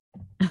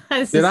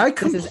 This is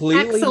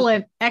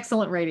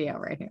excellent radio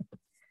right here.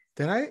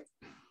 Did I?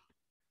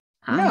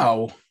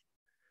 No.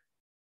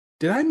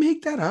 Did I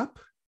make that up?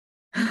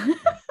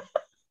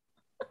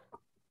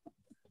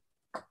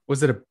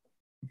 Was it a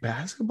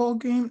basketball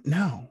game?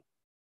 No.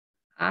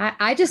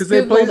 I just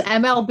Googled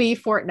MLB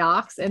Fort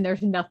Knox, and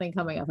there's nothing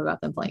coming up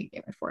about them playing a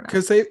game at Fort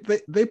Knox.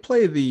 Because they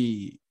play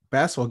the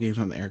basketball games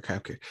on the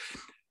aircraft carrier.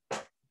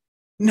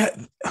 No,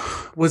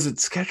 was it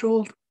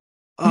scheduled?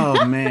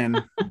 Oh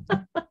man.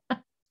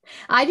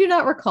 I do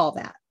not recall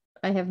that.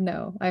 I have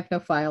no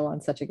file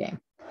on such a game.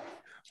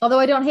 Although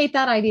I don't hate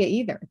that idea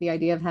either. The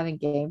idea of having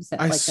games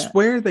that I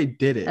swear they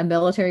did it. A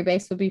military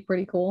base would be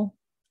pretty cool.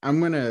 I'm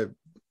gonna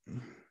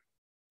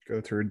go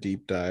through a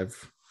deep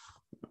dive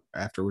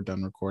after we're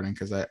done recording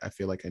because I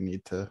feel like I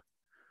need to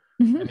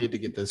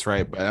get this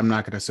right, but I'm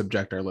not going to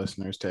subject our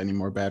listeners to any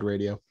more bad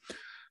radio.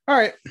 All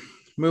right,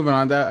 moving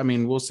on.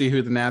 We'll see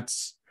who the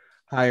Nats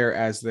hire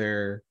as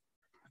their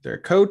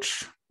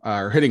coach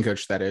or hitting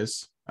coach. That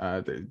is,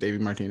 Davey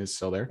Martinez is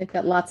still there. They've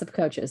got lots of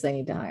coaches they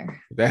need to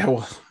hire.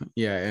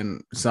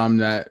 And some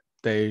that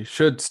they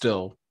should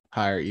still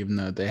hire, even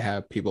though they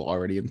have people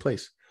already in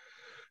place.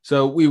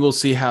 So we will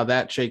see how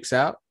that shakes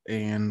out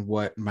and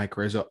what Mike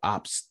Rizzo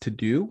opts to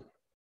do.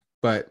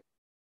 But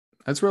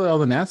that's really all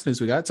the Nats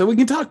news we got. So we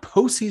can talk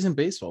postseason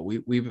baseball.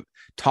 We've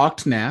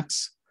talked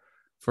Nats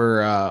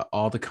for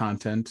all the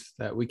content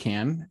that we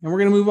can. And we're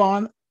going to move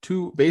on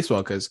to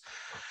baseball because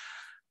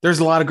there's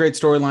a lot of great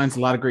storylines, a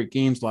lot of great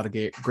games, a lot of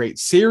great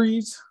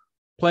series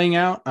playing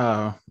out.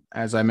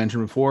 As I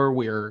mentioned before,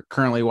 we are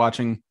currently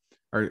watching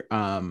our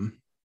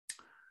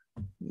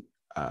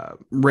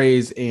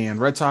Rays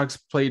and Red Sox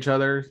play each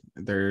other.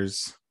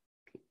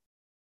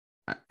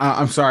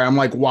 I'm sorry. I'm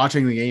like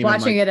watching the game.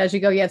 Watching it as you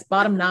go. Yes.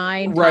 Bottom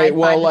 9. Right.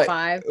 Well,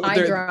 5 to 5.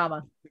 High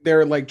drama.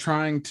 They're like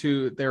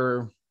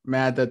they're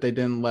mad that they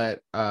didn't let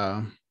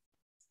the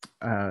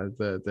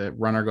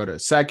runner go to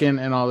second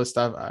and all this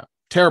stuff.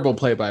 Terrible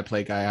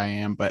play-by-play guy I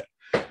am, but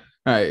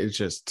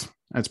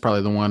that's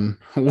probably the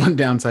one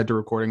downside to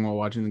recording while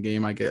watching the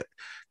game. I get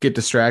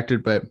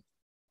distracted, but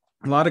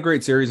a lot of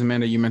great series.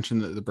 Amanda, you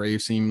mentioned that the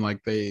Braves seem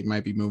like they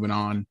might be moving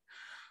on,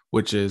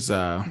 which is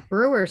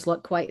Brewers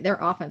their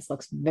offense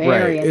looks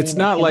very right. It's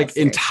not like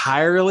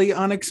entirely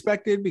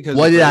unexpected because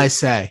what did I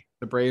say?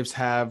 The Braves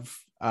have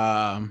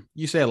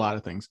you say a lot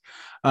of things.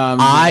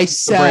 I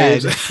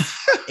said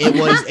it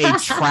was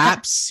a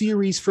trap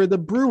series for the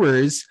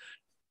Brewers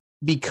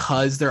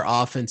because their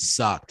offense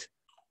sucked.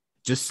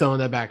 Just throwing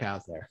that back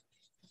out there.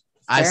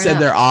 I said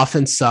their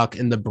offense suck,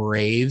 and the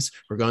Braves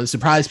were going to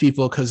surprise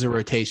people because the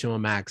rotation will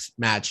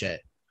match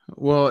it.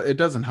 Well, it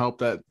doesn't help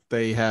that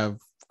they have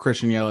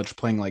Christian Yelich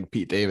playing like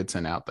Pete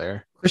Davidson out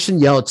there.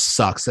 Christian Yelich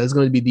sucks. That's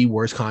going to be the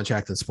worst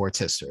contract in sports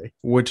history.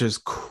 Which is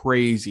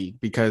crazy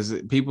because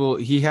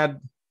he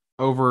had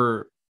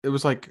over, it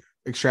was like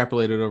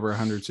extrapolated over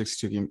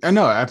 162 games.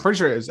 No, I'm pretty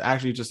sure it was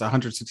actually just a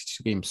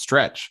 162 game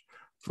stretch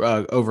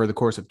over the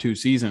course of 2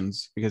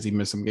 seasons because he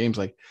missed some games.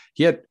 Like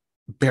he had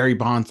Barry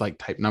Bonds like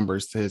type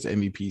numbers to his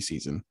MVP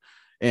season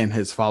and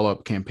his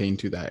follow-up campaign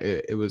to that.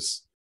 It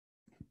was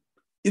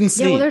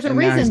insane. Yeah, well, there's a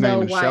reason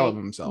though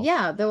why.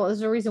 Yeah,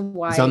 there's a reason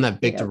why he's on that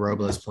Victor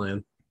Robles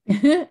plan.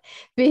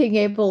 Being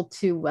able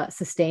to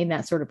sustain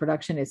that sort of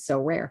production is so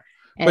rare.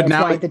 And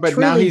but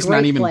now he's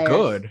not even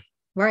good.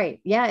 Right.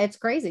 Yeah, it's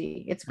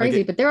crazy. It's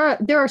crazy. But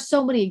there are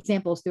so many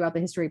examples throughout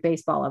the history of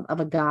baseball of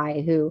a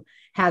guy who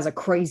has a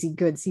crazy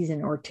good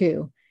season or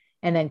two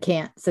and then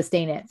can't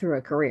sustain it through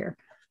a career.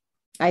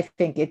 I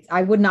think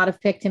I would not have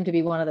picked him to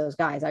be one of those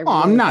guys.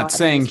 I'm not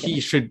saying he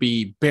should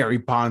be Barry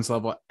Bonds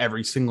level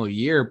every single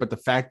year, but the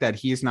fact that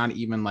he's not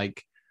even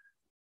like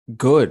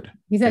good.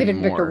 He's not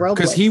even Victor Robles.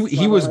 Because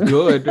he was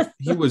good.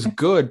 He was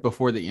good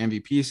before the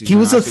MVP season. He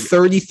was a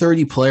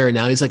 30-30 player.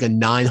 Now he's like a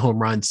 9 home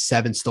run,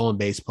 7 stolen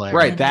base player.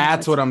 Right.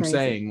 That's what I'm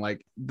saying.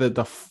 Like the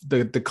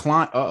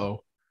decline.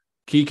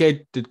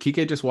 Kike, did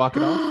Kike just walk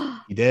it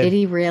off? He did. Did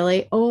he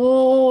really?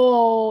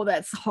 Oh,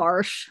 that's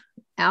harsh.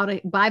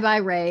 Bye-bye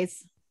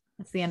Rays.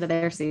 That's the end of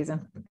their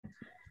season.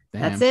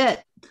 Damn. That's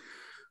it.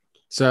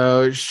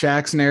 So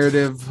Shaq's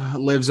narrative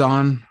lives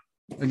on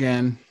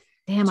again.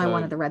 Damn, I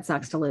wanted the Red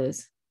Sox to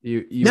lose.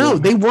 No,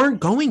 they weren't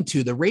going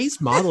to. The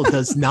Rays model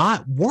does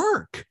not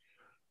work.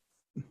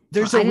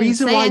 There's a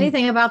reason why. I didn't say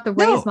anything about the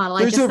Rays model.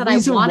 I just said I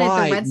wanted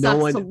the Red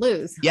Sox to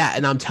lose. Yeah,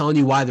 and I'm telling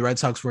you why the Red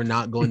Sox were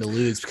not going to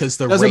lose because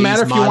the doesn't Rays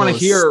matter if you want to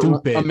hear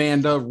stupid.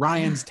 Amanda.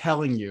 Ryan's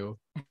telling you.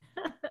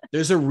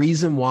 There's a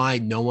reason why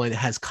no one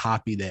has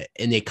copied it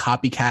in a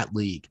copycat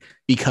league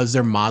because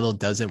their model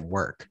doesn't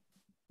work.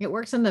 It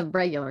works in the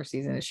regular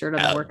season. It sure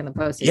doesn't work in the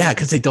postseason. Yeah,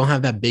 because they don't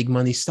have that big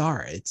money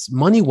star. It's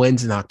money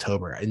wins in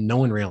October, and no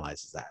one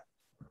realizes that.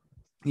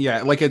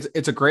 Yeah, like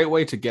it's a great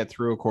way to get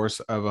through a course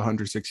of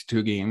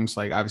 162 games.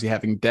 Like obviously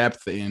having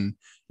depth in,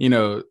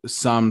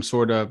 some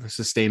sort of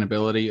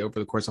sustainability over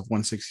the course of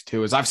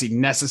 162 is obviously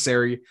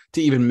necessary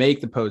to even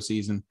make the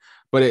postseason.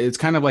 But it's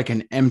kind of like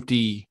an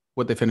empty.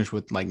 What they finished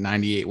with like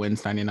 98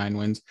 wins, 99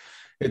 wins.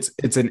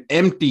 It's an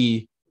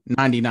empty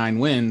 99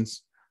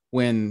 wins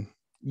when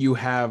you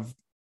have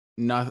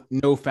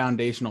no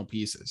foundational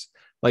pieces.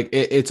 Like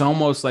it's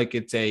almost like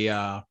it's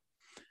a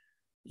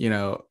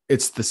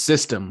it's the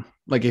system.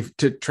 Like if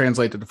to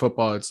translate to the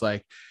football, it's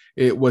like,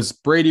 it was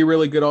Brady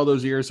really good all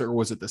those years, or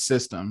was it the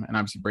system? And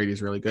obviously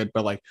Brady's really good,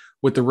 but like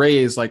with the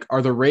Rays, like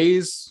are the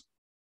Rays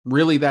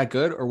really that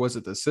good, or was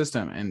it the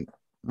system? And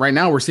right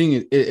now we're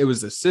seeing it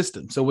was the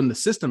system. So when the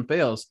system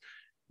fails,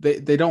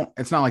 they don't,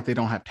 it's not like they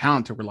don't have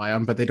talent to rely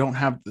on, but they don't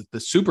have the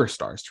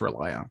superstars to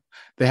rely on.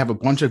 They have a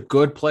bunch of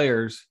good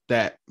players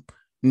that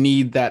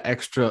need that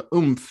extra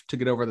oomph to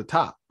get over the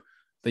top.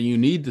 Then you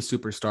need the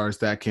superstars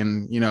that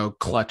can,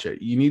 clutch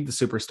it. You need the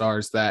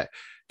superstars that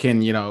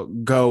can,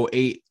 go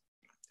eight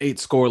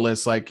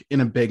scoreless, like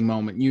in a big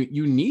moment.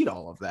 You need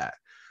all of that.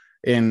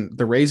 And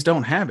the Rays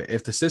don't have it.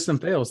 If the system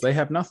fails, they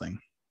have nothing.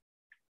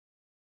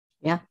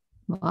 Yeah.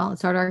 Well,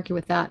 it's hard to argue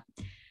with that.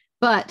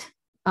 But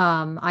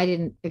I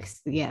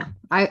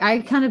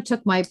kind of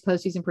took my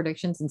postseason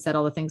predictions and said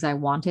all the things I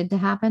wanted to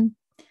happen.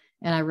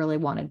 And I really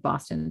wanted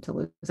Boston to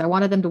lose. I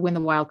wanted them to win the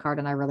wild card,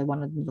 and I really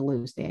wanted them to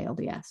lose the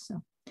ALDS.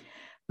 So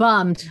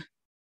bummed.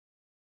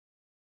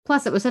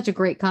 Plus, it was such a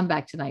great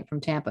comeback tonight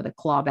from Tampa to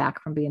claw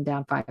back from being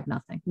down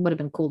 5-0. It would have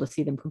been cool to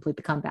see them complete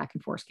the comeback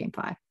and force Game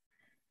 5.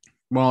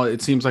 Well,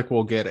 it seems like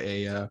we'll get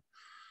a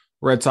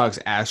Red Sox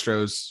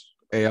Astros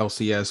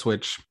ALCS,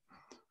 which,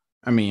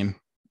 I mean,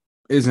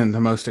 isn't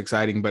the most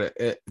exciting, but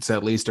it's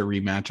at least a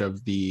rematch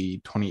of the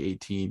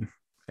 2018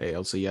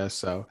 ALCS.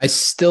 So I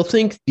still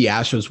think the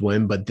Astros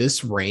win, but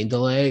this rain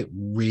delay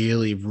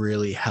really,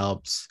 really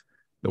helps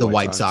the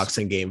White Sox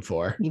in Game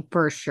 4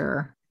 for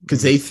sure,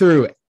 because they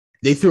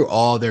threw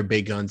all their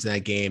big guns in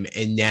that game,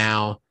 and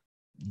now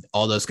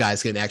all those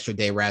guys get an extra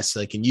day rest, so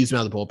they can use them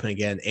out of the bullpen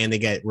again, and they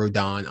get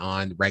Rodon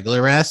on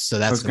regular rest. So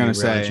that's going to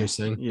be really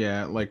interesting.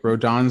 Yeah, like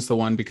Rodon's the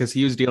one because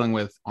he was dealing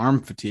with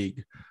arm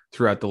fatigue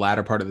throughout the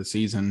latter part of the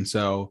season.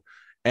 So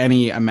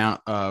any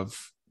amount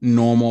of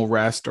normal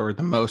rest or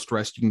the most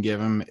rest you can give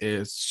him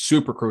is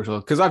super crucial.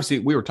 Because obviously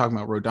we were talking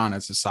about Rodon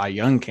as a Cy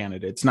Young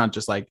candidate. It's not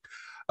just like,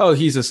 oh,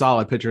 he's a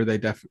solid pitcher they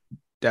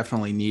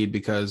definitely need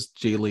because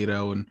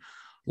Giolito and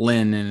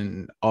Lynn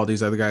and all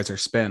these other guys are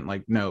spent.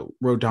 Like, no,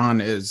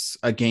 Rodon is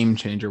a game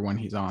changer when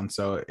he's on.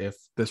 So if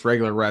this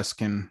regular rest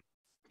can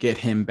get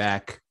him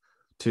back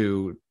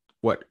to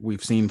what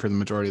we've seen for the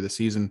majority of the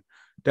season,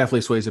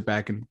 definitely sways it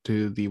back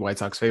into the White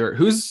Sox favor.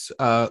 Who's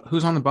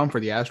on the bump for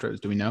the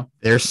Astros? Do we know?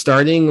 They're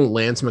starting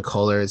Lance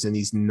McCullers, and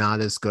he's not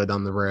as good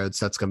on the road,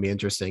 so that's going to be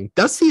interesting.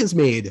 Dusty has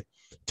made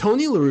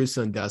Tony La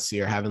Russa and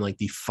Dusty are having like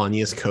the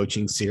funniest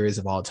coaching series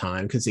of all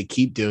time because they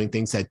keep doing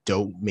things that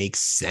don't make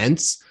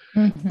sense,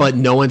 but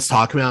no one's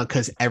talking about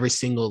because every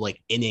single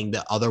like inning,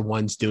 the other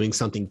one's doing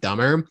something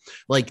dumber.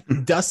 Like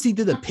Dusty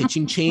did a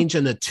pitching change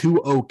and a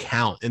 2-0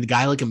 count, and the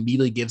guy like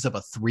immediately gives up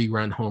a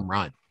 3-run home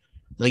run.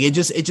 Like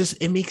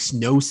it makes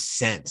no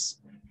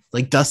sense.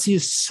 Like Dusty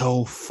is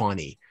so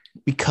funny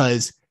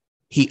because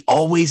he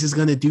always is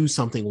going to do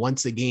something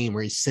once a game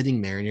where he's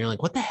sitting there and you're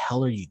like, what the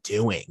hell are you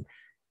doing?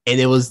 And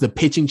it was the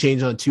pitching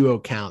change on a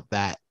 2-0 count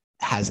that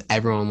has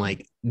everyone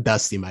like,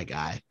 Dusty, my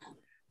guy.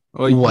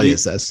 Well, what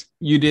is this?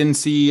 You didn't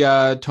see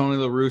Tony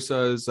La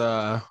Russa's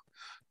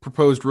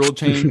proposed rule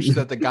change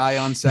that the guy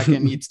on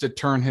second needs to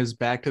turn his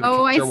back to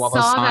the catcher while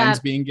the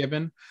sign's being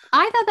given?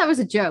 I thought that was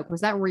a joke.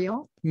 Was that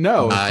real?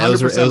 No, it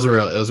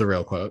was a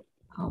real quote.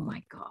 Oh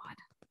my God.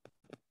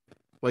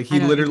 Like he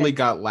literally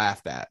got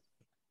laughed at.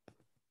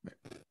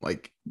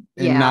 Like,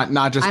 and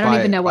not just. I don't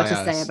even know what to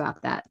say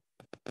about that.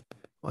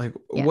 Like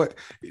what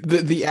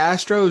the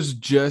Astros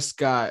just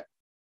got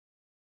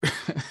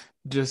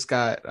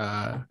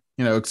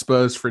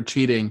exposed for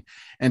cheating,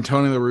 and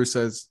Tony La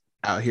Russa's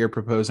out here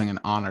proposing an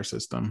honor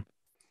system.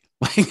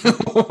 Like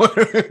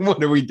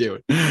what are we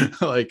doing?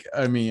 Like,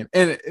 I mean,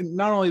 and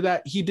not only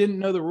that, he didn't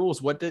know the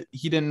rules.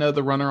 He didn't know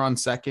the runner on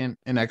second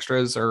in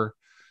extras, or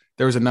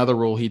there was another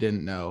rule he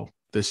didn't know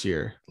this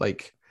year.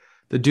 Like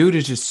the dude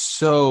is just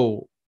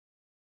so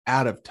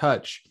out of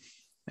touch.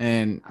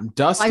 And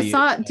Dusty,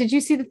 did you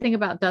see the thing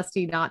about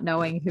Dusty not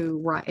knowing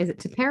who, is it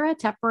Tepera?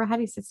 How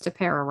do you say it's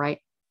Tepera, right?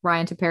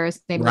 Ryan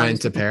Tepera's name. Ryan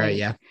Tepera,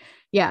 yeah.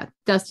 Yeah.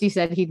 Dusty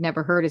said he'd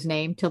never heard his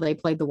name till they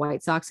played the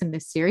White Sox in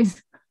this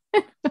series.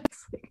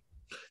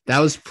 That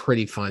was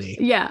pretty funny.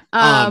 Yeah.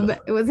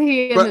 Was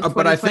he in the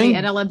 2020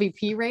 NL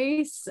MVP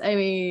race? I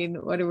mean,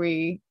 what are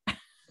we?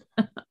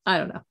 I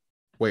don't know.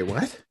 Wait,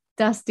 what?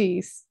 Dusty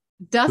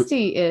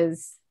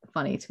is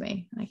funny to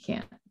me. I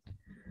can't.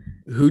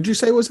 Who'd you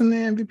say was in the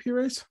MVP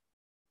race?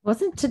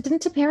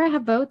 Didn't Tepera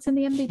have votes in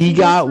the MVP? He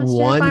got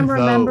one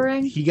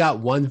vote. He got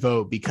one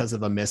vote because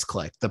of a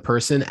misclick. The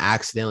person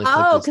accidentally.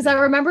 Oh, because I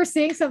remember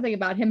seeing something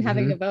about him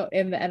having a vote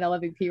in the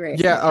NL MVP race.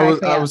 Yeah,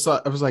 I was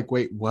like,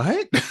 wait,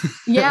 what?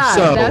 Yeah,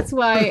 that's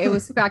why it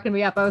was cracking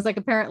me up. I was like,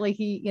 apparently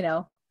he,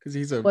 because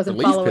he's a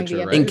wasn't following pitcher,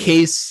 the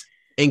right?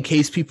 In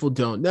case people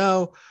don't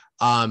know,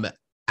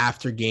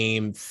 after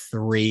Game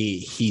 3,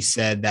 he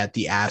said that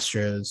the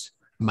Astros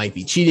might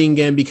be cheating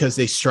again because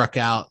they struck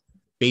out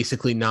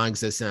basically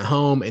non-existent at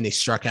home, and they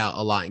struck out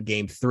a lot in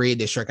Game 3.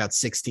 They struck out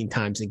 16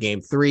 times in Game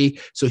 3,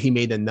 so he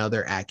made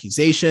another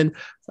accusation.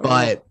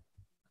 But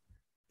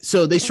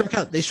so they struck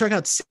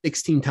out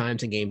 16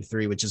 times in Game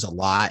 3, which is a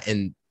lot,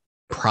 and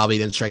probably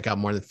didn't strike out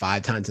more than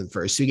 5 times in the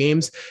first 2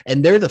 games.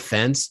 And their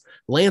defense,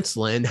 Lance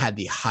Lynn had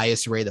the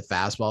highest rate of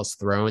fastballs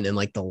thrown in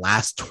like the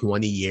last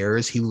 20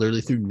 years. He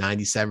literally threw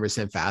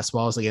 97%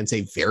 fastballs against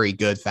a very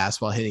good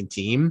fastball hitting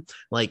team.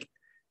 Like,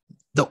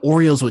 the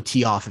Orioles would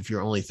tee off if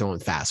you're only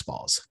throwing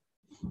fastballs.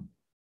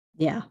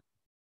 Yeah.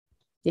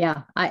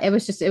 Yeah. It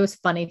was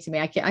funny to me.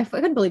 I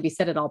couldn't believe he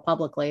said it all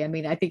publicly. I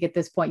mean, I think at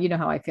this point, you know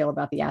how I feel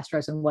about the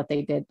Astros and what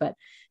they did, but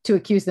to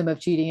accuse them of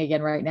cheating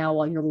again right now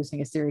while you're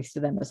losing a series to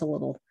them is a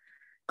little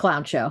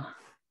clown show.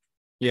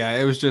 Yeah.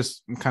 It was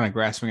just kind of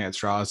grasping at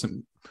straws.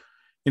 And,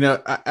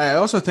 I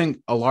also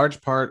think a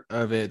large part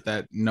of it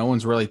that no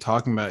one's really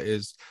talking about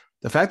is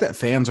the fact that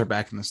fans are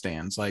back in the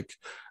stands. Like,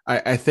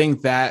 I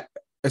think that,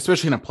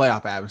 especially in a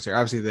playoff atmosphere,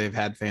 obviously they've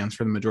had fans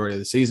for the majority of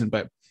the season,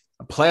 but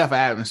a playoff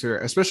atmosphere,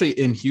 especially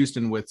in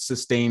Houston with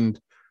sustained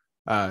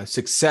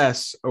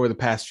success over the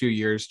past few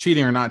years,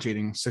 cheating or not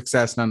cheating,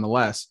 success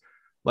nonetheless,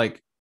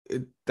 like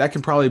that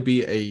can probably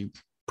be a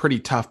pretty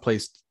tough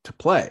place to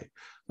play.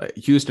 Like,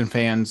 Houston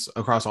fans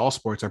across all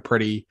sports are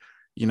pretty,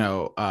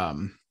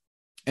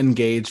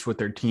 engaged with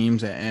their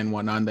teams and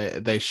whatnot.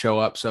 They show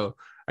up. So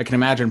I can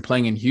imagine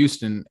playing in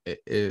Houston,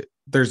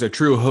 there's a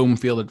true home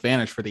field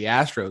advantage for the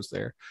Astros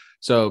there.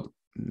 So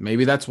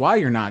maybe that's why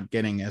you're not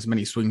getting as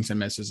many swings and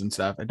misses and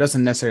stuff. It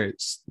doesn't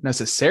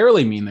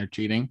necessarily mean they're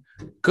cheating.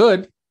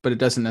 Good, but it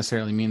doesn't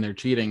necessarily mean they're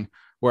cheating.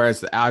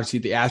 Whereas obviously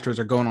the Astros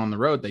are going on the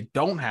road. They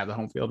don't have the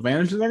home field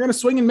advantage, and they're going to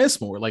swing and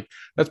miss more. Like,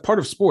 that's part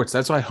of sports.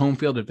 That's why home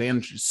field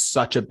advantage is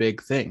such a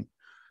big thing.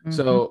 Mm-hmm.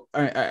 So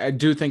I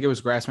do think it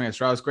was grasping at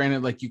straws.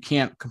 Granted, like, you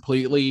can't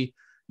completely,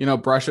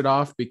 brush it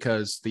off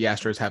because the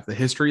Astros have the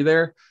history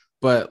there.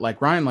 But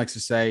like Ryan likes to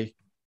say,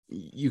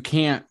 you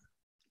can't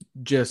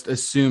just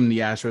assume the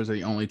Astros are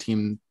the only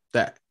team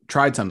that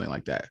tried something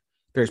like that.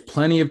 There's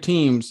plenty of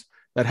teams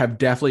that have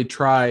definitely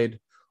tried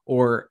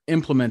or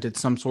implemented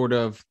some sort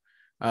of,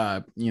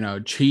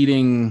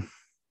 cheating,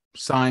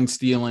 sign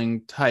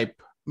stealing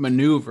type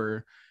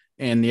maneuver.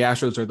 And the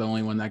Astros are the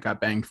only one that got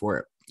banged for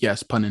it.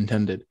 Yes, pun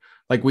intended.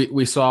 Like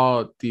we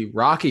saw the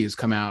Rockies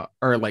come out,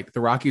 or like the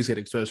Rockies get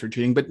exposed for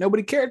cheating, but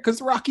nobody cared because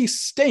the Rockies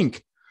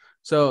stink.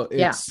 So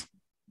it's,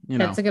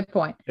 that's a good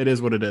point. It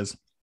is what it is.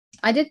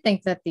 I did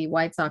think that the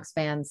White Sox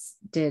fans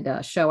did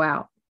show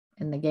out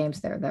in the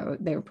games there.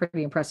 They were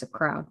pretty impressive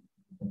crowd.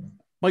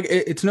 Like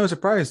it's no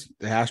surprise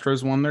the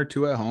Astros won their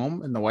 2 at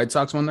home and the White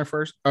Sox won their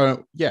first.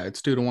 Yeah,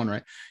 it's 2-1,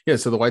 right? Yeah,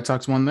 so the White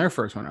Sox won their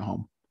first one at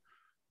home.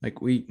 Like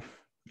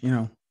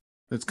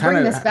it's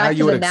kind of how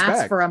you would expect.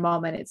 Nats for a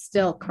moment. It's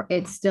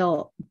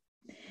still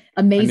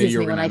amazes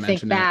me when I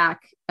think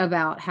back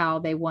about how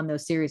they won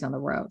those series on the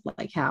road,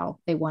 like how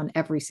they won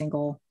every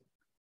single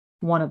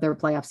one of their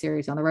playoff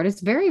series on the road.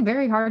 It's very,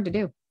 very hard to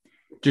do.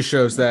 Just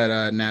shows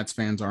that Nats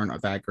fans aren't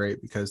that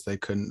great because they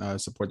couldn't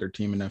support their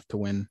team enough to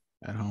win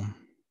at home.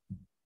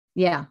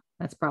 Yeah,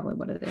 that's probably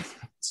what it is.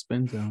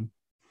 Spin zone.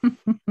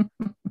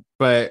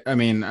 But I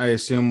mean, I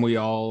assume we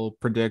all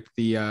predict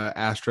the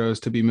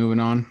Astros to be moving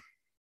on.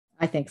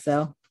 I think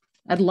so.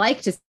 I'd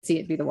like to see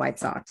it be the White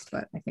Sox,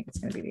 but I think it's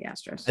going to be the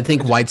Astros. I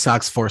think White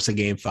Sox force a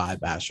game 5,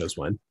 Astros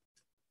win.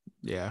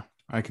 Yeah,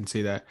 I can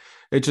see that.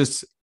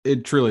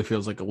 It truly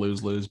feels like a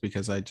lose-lose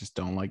because I just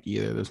don't like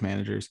either of those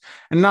managers.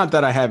 And not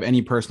that I have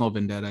any personal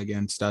vendetta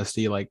against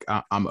Dusty. Like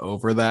I'm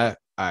over that.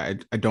 I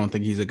don't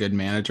think he's a good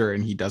manager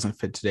and he doesn't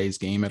fit today's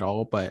game at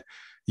all, but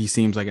he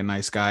seems like a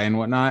nice guy and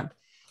whatnot.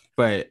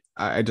 But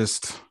I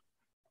just,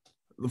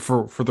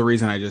 for the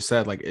reason I just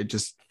said, like, it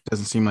just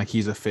doesn't seem like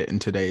he's a fit in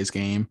today's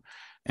game.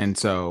 And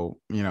so,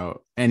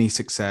 any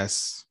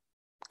success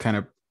kind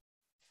of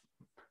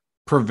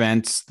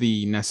prevents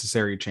the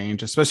necessary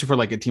change, especially for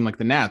like a team like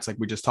the Nats, like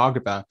we just talked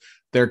about.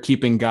 They're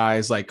keeping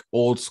guys like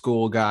old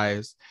school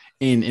guys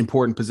in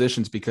important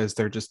positions because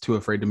they're just too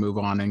afraid to move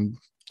on and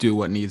do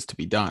what needs to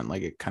be done.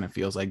 Like it kind of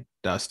feels like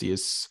Dusty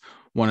is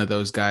one of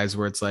those guys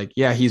where it's like,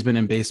 yeah, he's been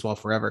in baseball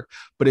forever,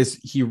 but is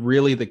he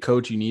really the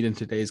coach you need in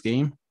today's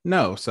game?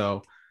 No.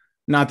 So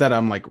not that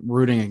I'm like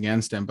rooting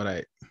against him,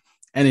 but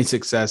any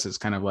success is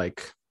kind of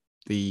like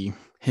the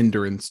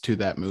hindrance to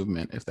that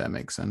movement, if that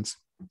makes sense.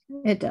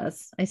 It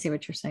does. I see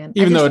what you're saying.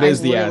 Even though it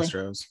is the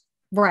Astros.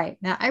 Right.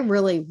 Now, I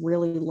really,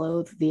 really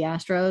loathe the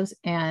Astros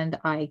and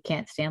I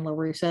can't stand La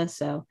Russa.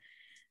 So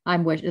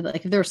I'm wishing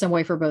like if there's some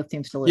way for both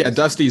teams to lose. Yeah,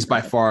 Dusty's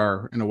by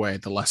far, in a way,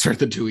 the lesser of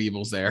the two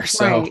evils there.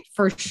 So right,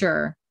 for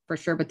sure.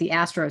 But the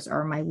Astros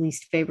are my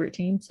least favorite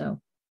team.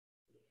 So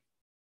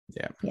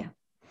yeah.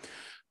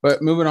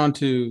 But moving on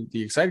to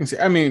the exciting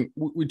I mean,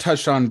 we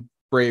touched on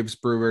Braves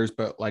Brewers,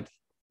 but like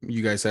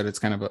you guys said, it's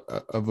kind of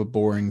a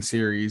boring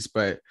series.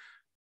 But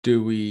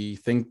do we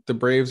think the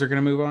Braves are going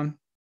to move on?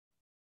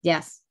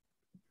 Yes.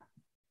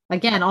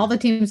 Again, all the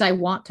teams I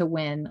want to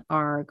win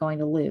are going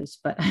to lose,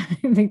 but I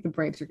think the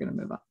Braves are going to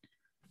move on.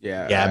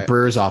 Yeah.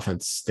 Brewers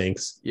offense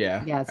stinks.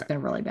 Yeah, it's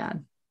been really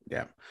bad.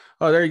 Yeah.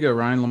 Oh, there you go.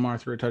 Ryan Lamar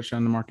threw a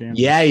touchdown to Mark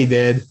Anthony. Yeah, he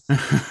did.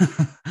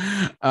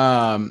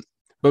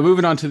 But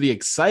moving on to the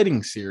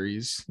exciting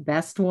series.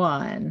 Best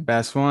one.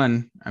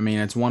 I mean,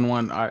 it's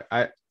 1-1.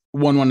 I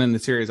 1-1 in the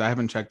series. I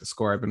haven't checked the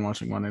score. I've been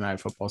watching Monday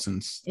Night Football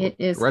since it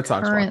is Red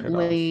Sox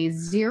currently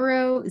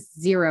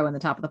 0-0 in the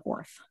top of the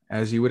fourth.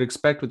 As you would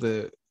expect with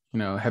a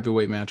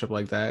heavyweight matchup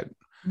like that.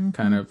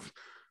 Kind of.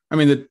 I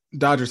mean, the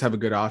Dodgers have a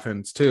good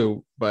offense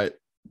too, but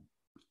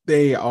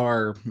they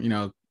are,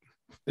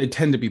 they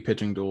tend to be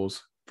pitching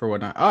duels for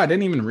whatnot. Oh, I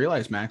didn't even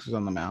realize Max was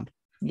on the mound.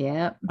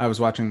 Yeah. I was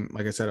watching,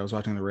 like I said,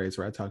 the Rays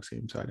Red Sox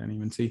game, so I didn't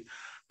even see.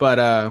 But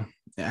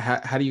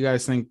how do you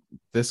guys think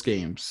this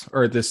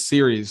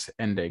series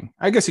ending?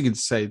 I guess you could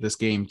say this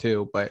game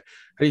too, but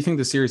how do you think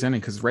the series ending?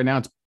 Because right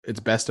now it's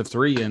best of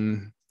 3,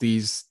 and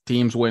these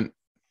teams went,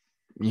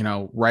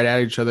 right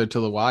at each other to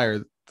the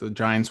wire. The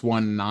Giants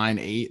won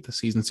 9-8 the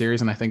season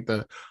series, and I think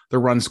the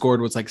run scored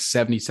was like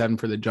 77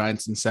 for the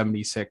Giants and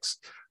 76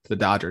 for the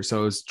Dodgers.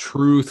 So it was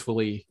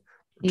truly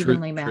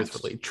evenly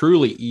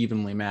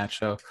matched.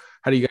 So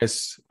how do you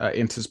guys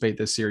anticipate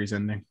this series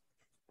ending?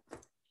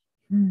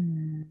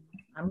 I'm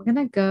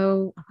gonna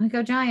go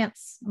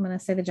Giants. I'm gonna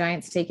say the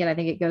Giants take it. I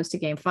think it goes to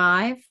game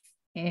 5,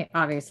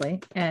 obviously,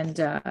 and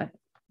I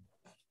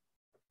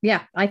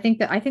think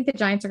the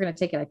Giants are gonna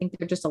take it. I think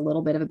they're just a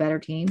little bit of a better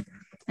team,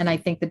 and I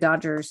think the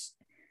Dodgers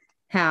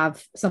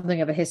have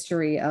something of a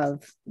history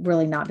of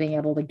really not being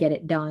able to get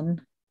it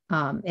done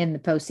in the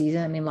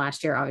postseason. I mean,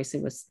 last year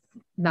obviously was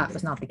not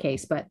the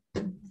case, but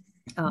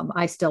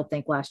I still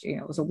think last year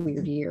it was a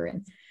weird year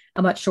and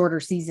a much shorter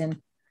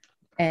season,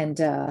 and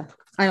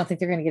I don't think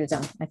they're going to get it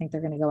done. I think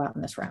they're going to go out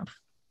in this round.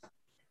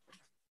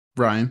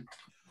 Ryan?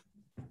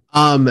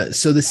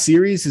 So the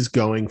series is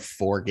going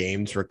 4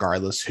 games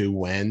regardless who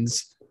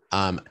wins.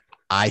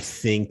 I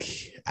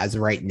think as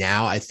of right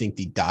now, I think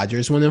the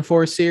Dodgers win in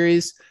 4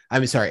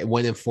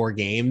 win in 4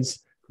 games,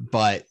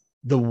 but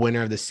the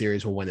winner of the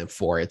series will win in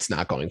 4. It's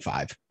not going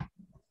 5.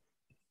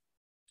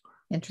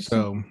 Interesting.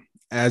 So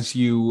as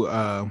you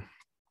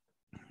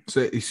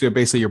so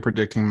basically you're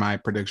predicting my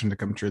prediction to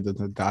come true that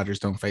the Dodgers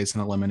don't face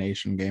an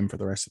elimination game for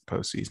the rest of the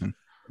postseason.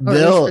 Or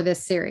at least for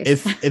this series.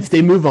 if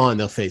they move on,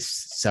 they'll face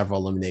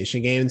several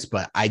elimination games,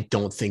 but I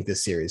don't think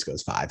this series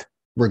goes 5,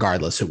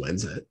 regardless who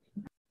wins it.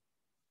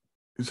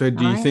 So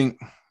do you think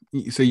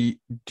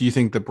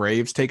the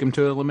Braves take them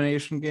to an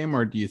elimination game,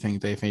 or do you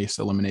think they face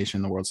elimination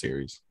in the World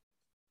Series?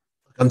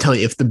 I'm telling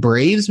you, if the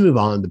Braves move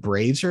on, the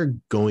Braves are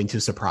going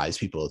to surprise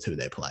people with who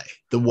they play.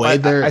 The way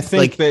they're, I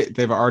think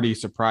they've already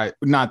surprised.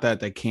 Not that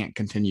they can't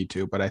continue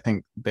to, but I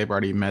think they've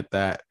already met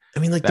that.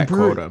 I mean, like that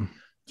quota.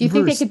 Do you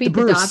think they could beat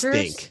the Dodgers?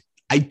 Stink.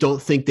 I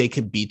don't think they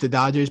can beat the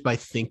Dodgers, but I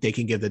think they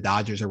can give the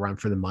Dodgers a run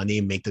for the money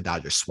and make the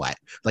Dodgers sweat.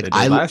 Like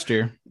last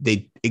year, they're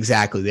up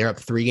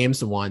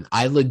 3-1.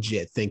 I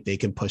legit think they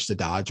can push the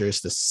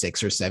Dodgers to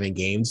 6 or 7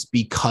 games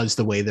because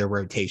the way their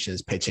rotation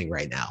is pitching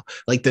right now.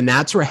 Like the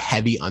Nats were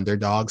heavy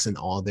underdogs in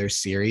all their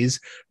series,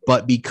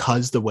 but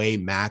because the way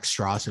Max,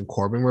 Strauss, and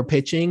Corbin were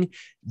pitching,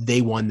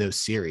 they won those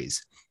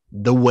series.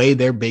 The way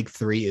their big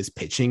three is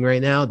pitching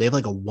right now, they have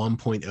like a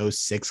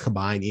 1.06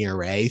 combined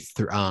ERA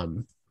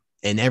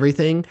and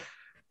everything.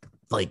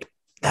 Like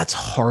that's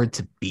hard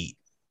to beat.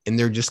 And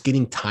they're just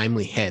getting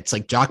timely hits.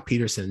 Like Jock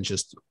Peterson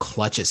just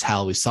clutch as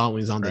hell. We saw it when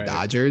he was on the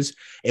Dodgers.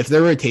 If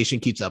their rotation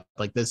keeps up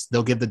like this,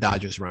 they'll give the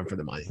Dodgers a run for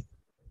the money.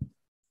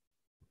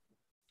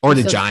 Or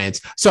the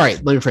Giants. Sorry,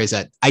 let me phrase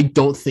that. I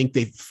don't think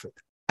they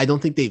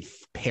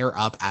pair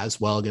up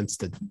as well against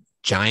the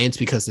Giants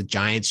because the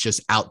Giants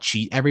just out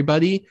cheat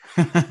everybody.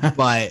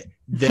 But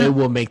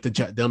they'll make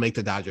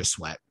the Dodgers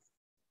sweat.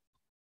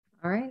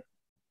 All right.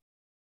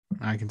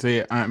 I can see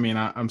it. I mean,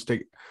 I'm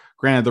sticking.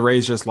 Granted, the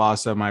Rays just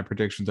lost, so my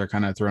predictions are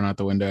kind of thrown out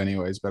the window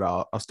anyways, but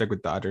I'll stick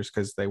with Dodgers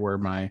because they were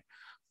my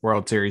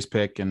World Series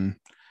pick. And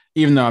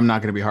even though I'm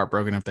not going to be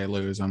heartbroken if they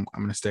lose, I'm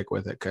going to stick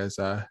with it because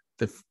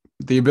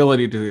the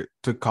ability to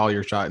call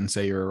your shot and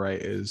say you were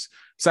right is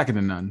second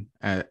to none,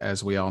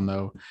 as we all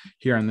know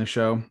here on the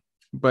show.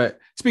 But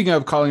speaking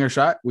of calling your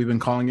shot, we've been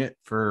calling it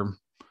for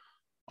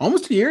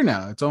almost a year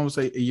now. It's almost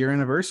a year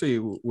anniversary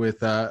with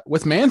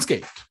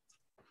Manscaped.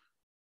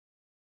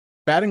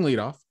 Batting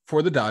leadoff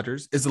for the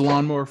Dodgers is the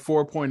Lawnmower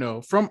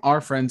 4.0 from our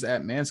friends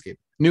at Manscaped.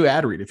 New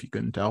ad read, if you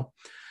couldn't tell.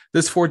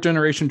 This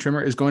 4th-generation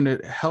trimmer is going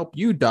to help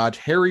you dodge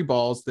hairy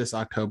balls this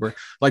October,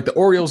 like the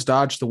Orioles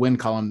dodged the win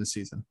column this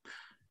season.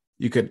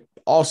 You could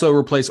also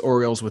replace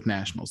Orioles with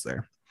Nationals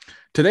there.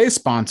 Today's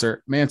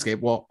sponsor,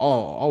 Manscaped,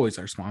 always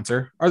our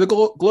sponsor, are the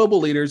global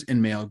leaders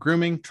in male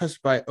grooming,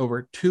 trusted by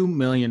over 2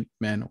 million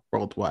men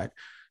worldwide.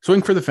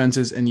 Swing for the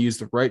fences and use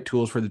the right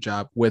tools for the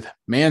job with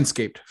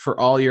Manscaped for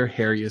all your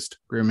hairiest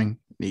grooming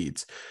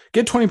needs.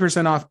 Get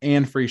 20% off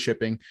and free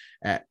shipping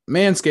at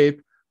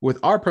Manscaped with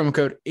our promo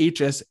code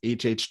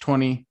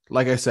HSHH20.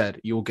 Like I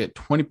said, you will get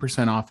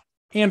 20% off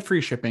and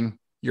free shipping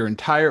your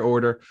entire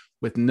order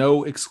with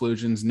no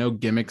exclusions, no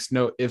gimmicks,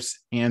 no ifs,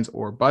 ands,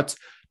 or buts.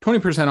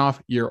 20%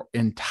 off your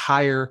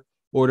entire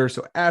order.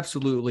 So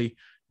absolutely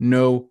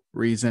no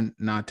reason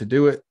not to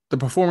do it. The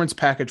Performance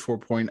Package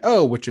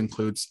 4.0, which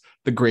includes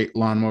the great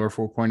Lawnmower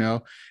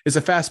 4.0, is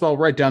a fastball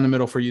right down the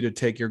middle for you to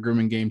take your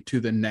grooming game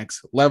to the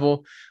next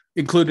level.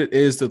 Included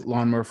is the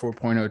Lawnmower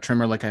 4.0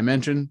 trimmer, like I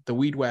mentioned, the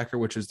Weed Whacker,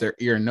 which is their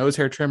ear and nose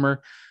hair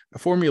trimmer,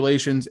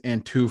 formulations,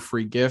 and 2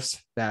 free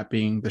gifts, that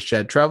being the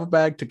Shed travel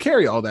bag to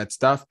carry all that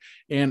stuff,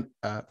 and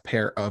a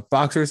pair of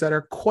boxers that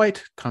are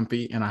quite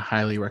comfy and I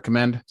highly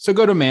recommend. So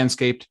go to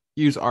Manscaped,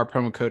 use our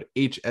promo code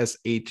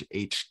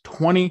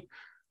HSHH20.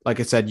 Like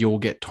I said, you will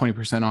get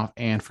 20% off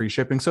and free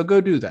shipping. So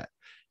go do that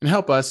and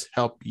help us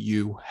help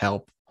you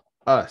help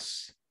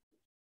us.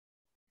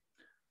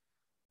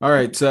 All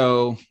right.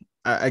 So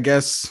I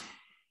guess,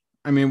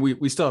 I mean,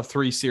 we still have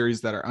 3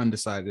 series that are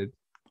undecided.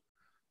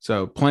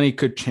 So plenty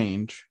could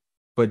change.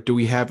 But do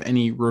we have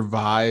any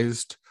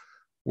revised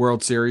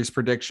World Series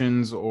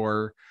predictions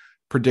or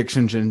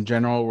predictions in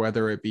general,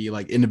 whether it be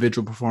like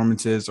individual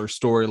performances or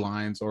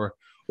storylines or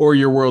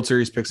your World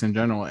Series picks in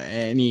general?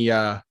 Any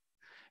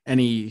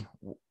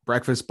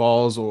breakfast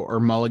balls or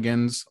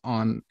mulligans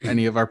on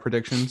any of our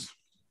predictions?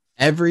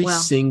 Every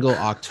single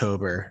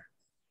October,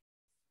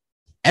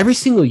 every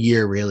single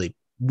year, really,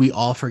 we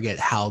all forget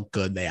how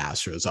good the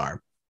Astros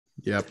are.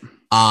 Yep.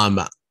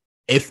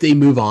 If they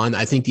move on,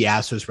 I think the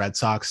Astros Red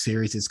Sox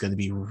series is going to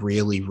be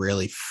really,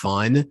 really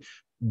fun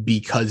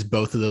because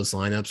both of those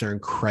lineups are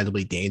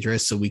incredibly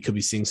dangerous. So we could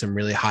be seeing some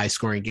really high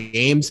scoring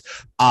games.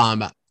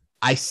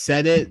 I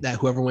said it that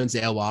whoever wins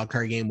the AL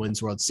wildcard game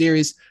wins World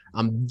Series.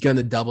 I'm going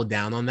to double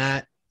down on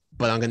that,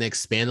 but I'm going to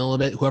expand a little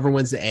bit. Whoever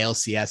wins the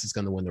ALCS is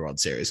going to win the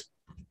World Series.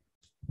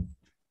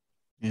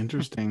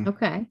 Interesting.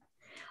 Okay.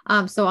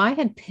 So I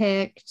think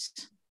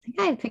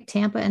I had picked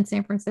Tampa and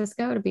San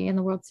Francisco to be in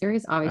the World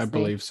Series. Obviously, I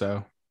believe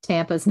so.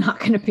 Tampa's not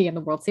going to be in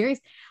the World Series.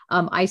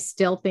 I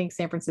still think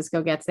San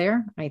Francisco gets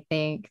there. I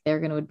think they're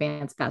going to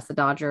advance past the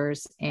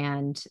Dodgers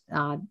and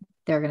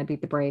they're going to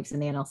beat the Braves in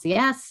the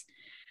NLCS.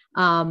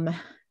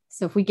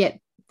 So if we get,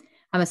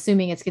 I'm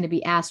assuming it's going to be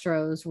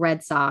Astros,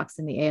 Red Sox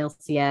in the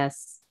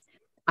ALCS.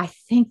 I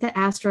think the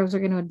Astros are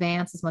going to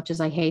advance, as much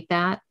as I hate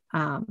that.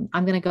 I'm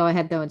going to go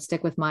ahead though and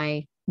stick with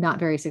my not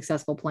very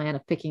successful plan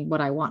of picking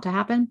what I want to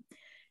happen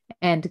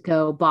and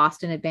go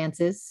Boston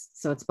advances.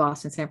 So it's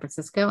Boston, San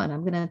Francisco, and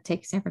I'm going to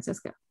take San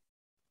Francisco.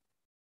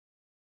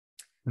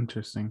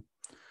 Interesting.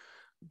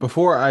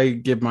 Before I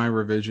give my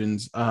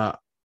revisions,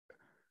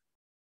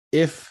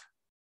 if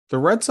the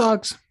Red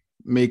Sox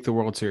make the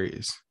World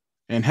Series,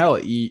 and hell,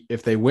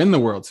 if they win the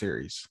World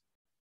Series,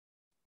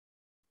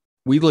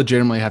 we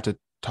legitimately have to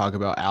talk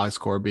about Alex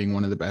Cora being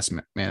one of the best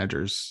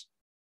managers,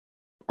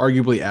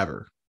 arguably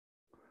ever.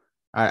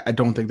 I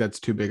don't think that's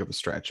too big of a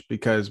stretch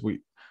because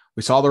we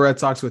saw the Red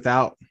Sox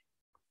without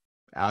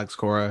Alex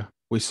Cora.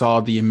 We saw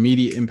the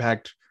immediate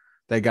impact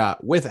they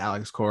got with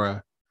Alex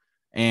Cora,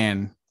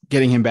 and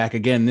getting him back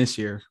again this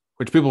year,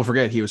 which people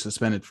forget he was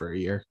suspended for a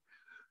year.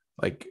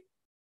 Like,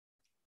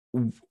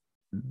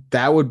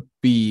 that would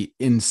be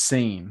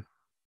insane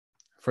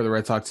for the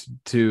Red Sox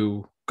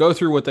to go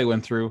through what they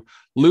went through,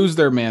 lose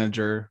their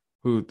manager,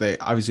 who they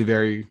obviously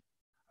very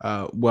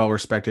well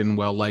respected and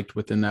well liked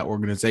within that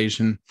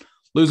organization,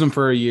 lose him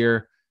for a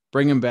year,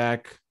 bring him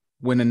back,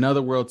 win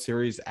another World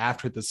Series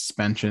after the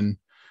suspension,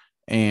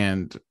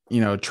 and,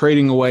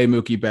 trading away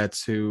Mookie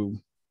Betts, who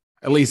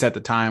at least at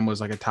the time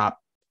was like a top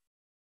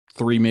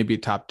 3, maybe a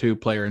top 2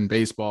 player in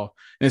baseball.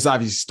 And it's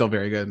obviously still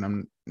very good. And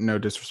I'm no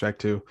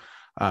disrespect to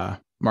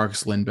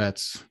Marcus Lynn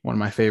Betts, one of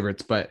my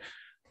favorites, but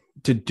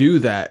to do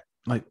that,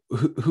 like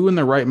who in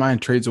their right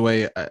mind trades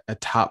away a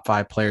top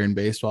 5 player in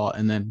baseball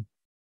and then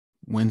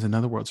wins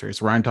another World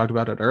Series? Ryan talked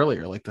about it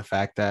earlier, like the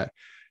fact that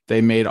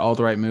they made all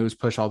the right moves,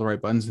 push all the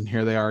right buttons, and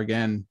here they are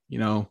again,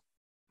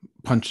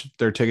 punch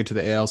their ticket to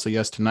the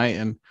ALCS tonight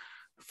and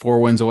 4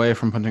 wins away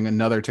from punching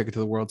another ticket to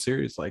the World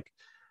Series. Like,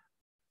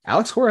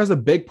 Alex Cora has a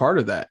big part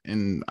of that.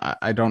 And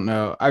I don't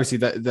know, obviously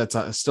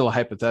that's still a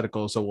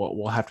hypothetical. So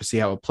we'll have to see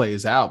how it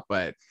plays out.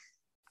 But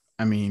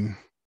I mean,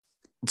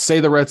 say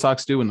the Red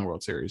Sox do win the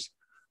World Series.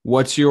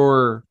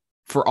 For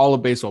all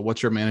of baseball,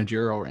 what's your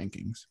managerial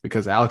rankings?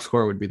 Because Alex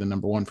Cora would be the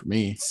number 1 for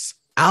me.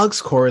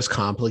 Alex Cora is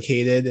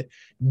complicated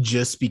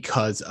just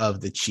because of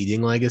the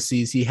cheating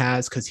legacies he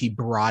has, because he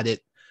brought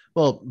it.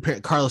 Well,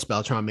 Carlos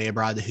Beltran may have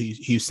brought it to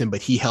Houston, but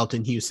he helped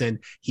in Houston.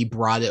 He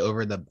brought it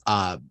over the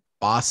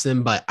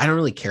Boston, but I don't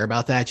really care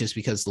about that just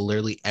because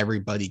literally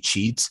everybody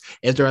cheats.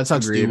 If the Red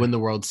Sox do win the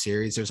World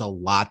Series, there's a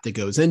lot that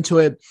goes into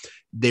it.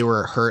 They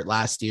were hurt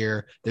last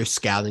year. Their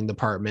scouting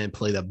department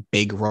played a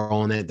big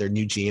role in it. Their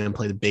new GM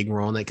played a big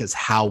role in it because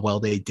how well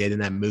they did in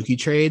that Mookie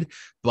trade.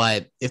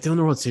 But if they win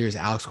the World Series,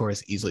 Alex Cora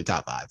is easily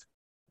top 5.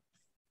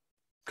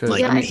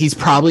 Like, he's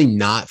probably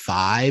not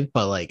 5,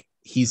 but like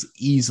he's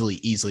easily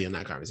in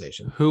that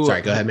conversation.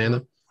 Sorry, go ahead,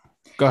 Amanda.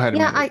 Go ahead.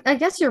 Yeah, I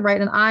guess you're right.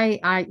 And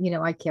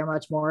I care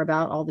much more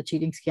about all the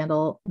cheating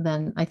scandal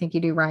than I think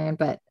you do, Ryan.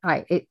 But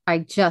I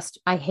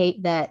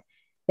hate that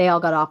they all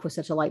got off with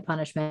such a light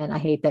punishment. I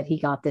hate that he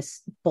got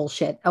this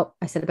bullshit. Oh,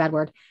 I said a bad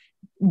word.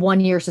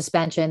 1-year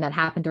suspension that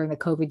happened during the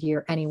COVID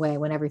year anyway,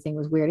 when everything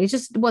was weird. It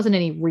just wasn't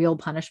any real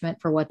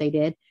punishment for what they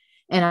did.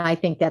 And I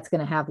think that's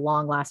going to have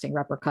long lasting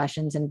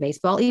repercussions in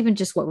baseball, even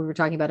just what we were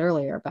talking about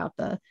earlier about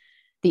the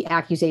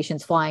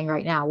accusations flying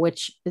right now,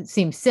 which it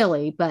seems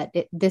silly, but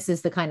this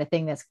is the kind of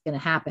thing that's going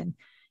to happen.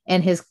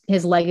 And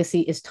his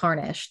legacy is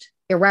tarnished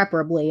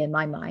irreparably in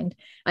my mind.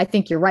 I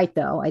think you're right,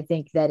 though. I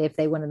think that if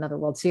they win another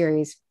World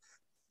Series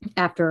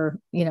after,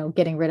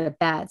 getting rid of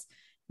Betts,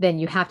 then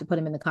you have to put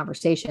him in the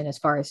conversation as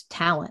far as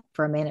talent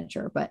for a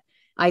manager. But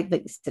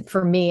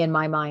for me, in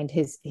my mind,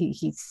 he's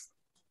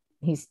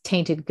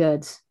tainted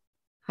goods.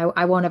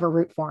 I won't ever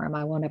root for him.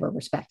 I won't ever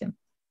respect him.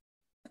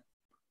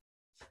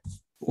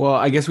 Well,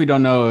 I guess we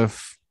don't know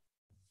if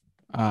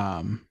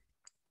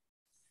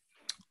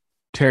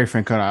Terry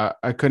Francona.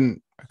 I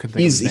couldn't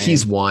think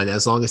he's won.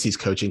 As long as he's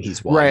coaching,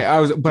 he's won. Right. I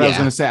was going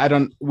to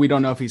say we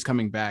don't know if he's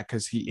coming back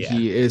because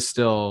he is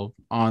still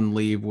on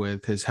leave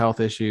with his health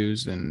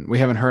issues, and we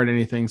haven't heard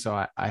anything.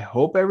 So I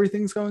hope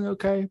everything's going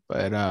okay.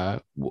 But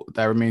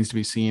that remains to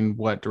be seen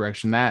what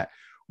direction that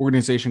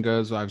organization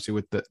goes. Obviously,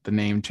 with the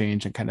name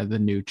change and kind of the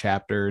new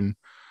chapter, and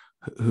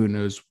who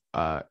knows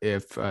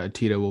if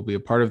Tito will be a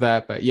part of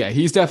that. But yeah,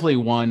 he's definitely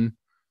one.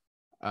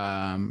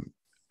 I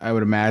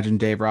would imagine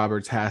Dave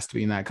Roberts has to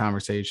be in that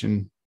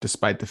conversation,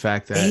 despite the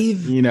fact that he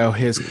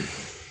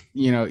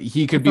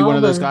could be one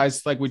of those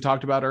guys like we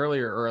talked about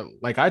earlier, or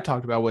like I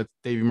talked about with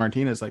Davey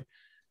Martinez, like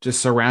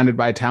just surrounded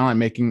by talent,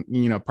 making,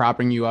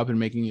 propping you up and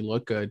making you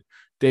look good.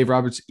 Dave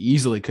Roberts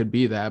easily could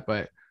be that,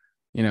 but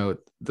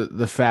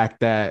the fact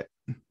that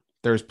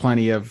there's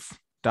plenty of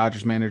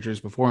Dodgers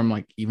managers before him,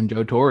 like even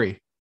Joe Torre,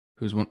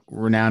 who's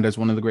renowned as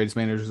one of the greatest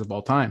managers of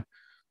all time.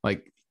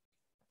 Like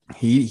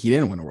he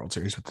didn't win a World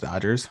Series with the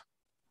Dodgers.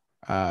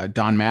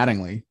 Don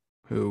Mattingly,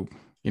 who,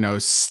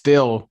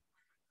 still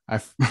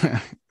it's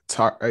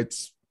hard.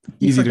 It's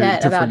easy to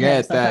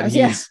forget that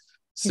he's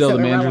still the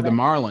manager of the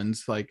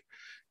Marlins. Like,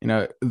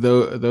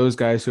 those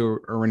guys who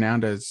are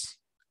renowned as,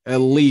 at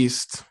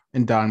least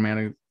in Don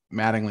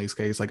Mattingly's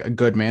case, like a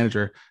good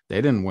manager, they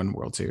didn't win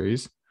World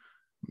Series.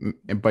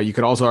 But you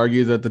could also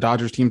argue that the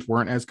Dodgers teams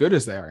weren't as good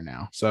as they are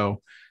now.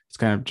 So it's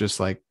kind of just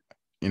like,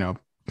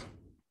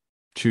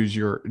 choose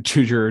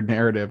your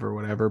narrative or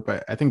whatever.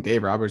 But I think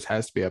Dave Roberts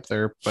has to be up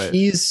there. But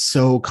he's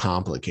so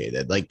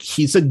complicated. Like,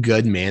 he's a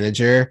good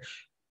manager,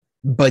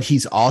 but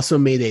he's also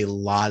made a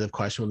lot of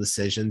questionable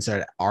decisions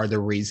that are the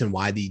reason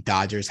why the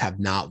Dodgers have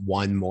not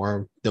won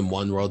more than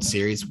one World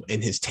Series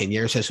in his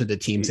tenure, especially with the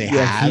teams they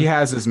have. He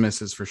has his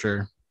misses for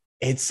sure.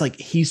 It's like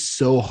he's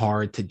so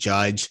hard to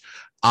judge.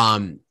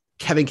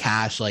 Kevin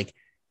Cash, like,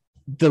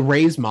 the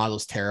Rays model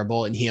is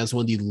terrible, and he has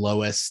one of the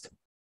lowest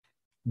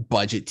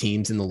budget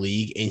teams in the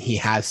league, and he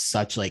has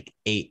such like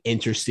a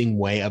interesting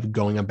way of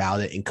going about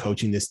it and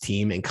coaching this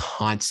team and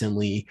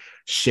constantly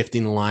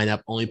shifting the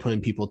lineup, only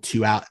putting people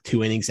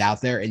two innings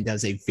out there, and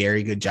does a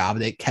very good job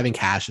of it. Kevin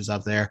Cash is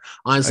up there.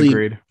 Honestly,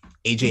 agreed.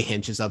 AJ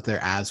Hinch is up there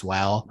as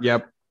well.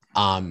 Yep.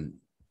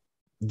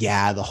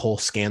 Yeah, the whole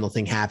scandal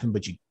thing happened,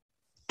 but you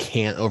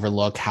can't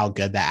overlook how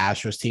good the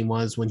Astros team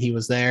was when he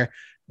was there.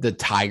 The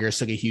Tigers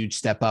took a huge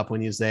step up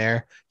when he was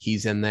there.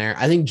 He's in there.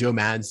 I think Joe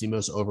Maddon's the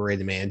most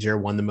overrated manager,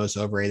 one of the most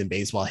overrated in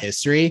baseball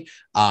history.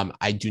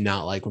 I do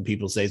not like when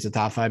people say he's a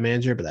top 5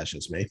 manager, but that's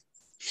just me.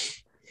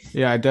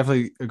 Yeah, I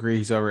definitely agree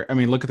he's over. I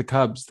mean, look at the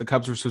Cubs. The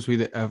Cubs were supposed to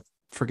be a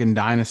freaking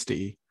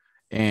dynasty,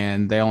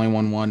 and they only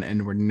won one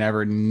and were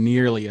never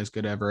nearly as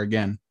good ever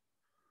again.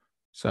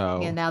 So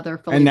yeah, now they're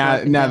fully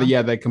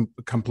they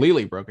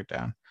completely broke it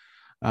down.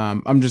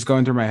 I'm just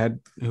going through my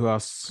head. Who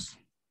else?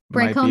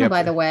 Francona,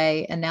 by the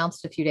way,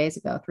 announced a few days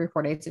ago, 3 or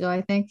 4 days ago,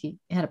 I think he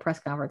had a press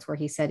conference where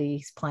he said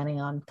he's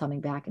planning on coming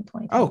back in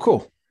 2020. Oh,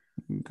 cool.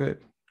 Good.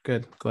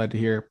 Glad to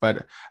hear.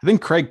 But I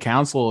think Craig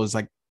Counsell is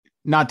like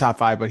not top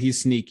 5, but he's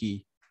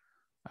sneaky.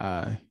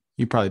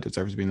 He probably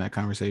deserves to be in that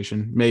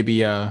conversation.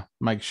 Maybe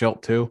Mike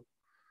Schilt too.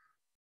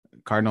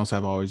 Cardinals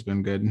have always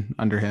been good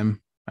under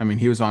him. I mean,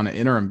 he was on an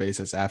interim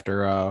basis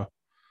after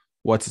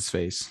what's his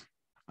face?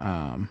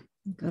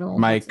 Good old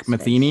Mike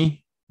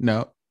Matheny.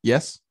 No.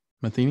 Yes.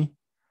 Matheny.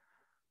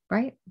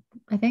 Right.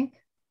 I think.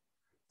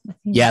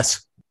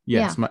 Yes.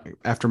 Yeah.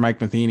 After Mike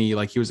Matheny,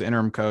 like he was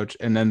interim coach,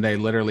 and then they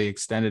literally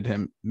extended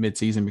him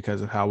mid-season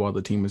because of how well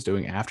the team was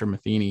doing after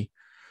Matheny.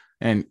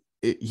 And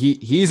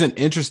he's an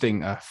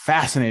interesting,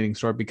 fascinating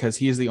story because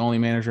he is the only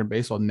manager in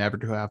baseball never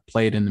to have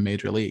played in the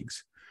major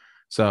leagues.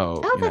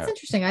 So that's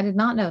interesting. I did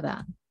not know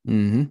that.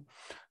 Mm-hmm.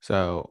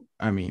 So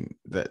I mean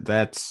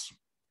that's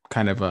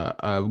kind of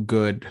a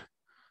good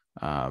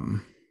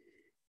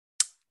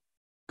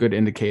good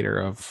indicator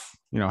of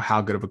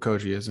how good of a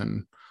coach he is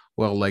and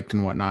well liked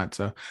and whatnot.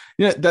 So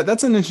yeah,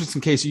 that's an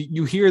interesting case.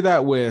 You hear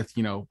that with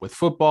with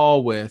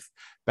football, with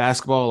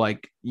basketball,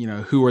 like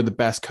who are the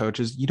best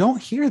coaches. You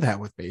don't hear that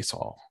with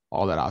baseball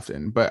all that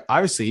often, but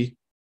obviously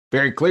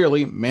very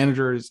clearly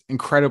manager is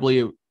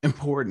incredibly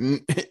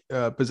important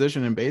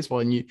position in baseball,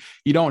 and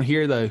you don't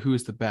hear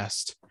who's the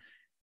best.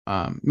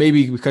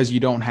 Maybe because you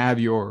don't have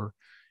your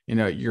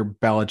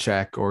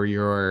Belichick or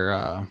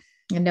your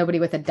and nobody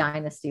with a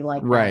dynasty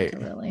like right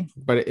that, really.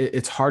 But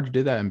it's hard to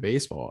do that in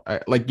baseball.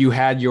 Like you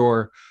had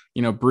your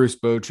Bruce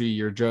Bochy,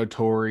 your Joe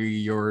Torre,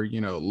 your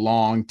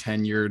long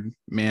tenured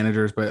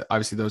managers, but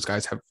obviously those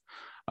guys have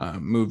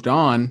moved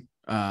on.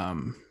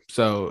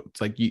 So it's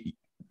like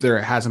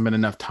there hasn't been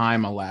enough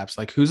time elapsed.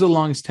 Like who's the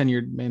longest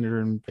tenured manager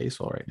in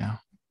baseball right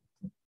now?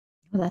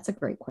 Well, that's a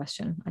great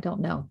question. I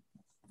don't know.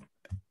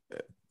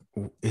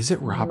 Is it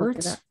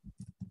Roberts?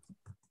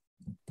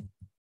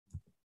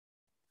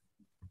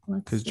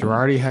 Because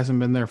Girardi hasn't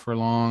been there for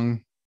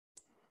long.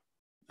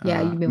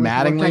 Yeah, you've been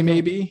Mattingly,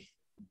 maybe.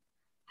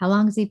 How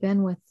long has he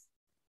been with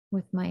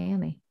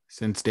Miami?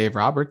 Since Dave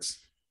Roberts.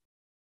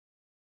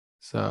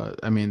 So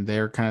I mean,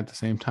 they're kind of at the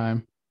same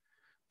time.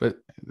 But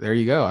there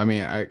you go. I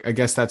mean, I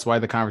guess that's why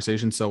the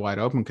conversation's so wide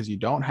open, because you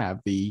don't have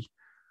the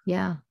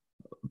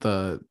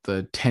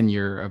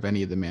tenure of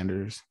any of the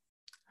managers.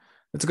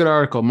 That's a good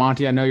article,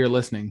 Monty. I know you're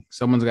listening.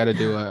 Someone's got to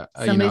do a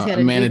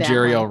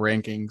managerial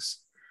rankings.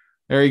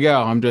 There you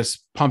go. I'm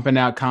just pumping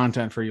out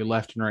content for you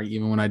left and right,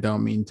 even when I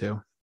don't mean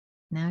to.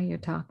 Now you're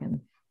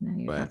talking.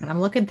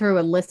 I'm looking through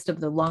a list of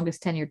the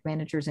longest tenured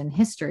managers in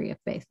history of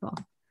baseball.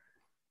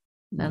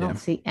 I don't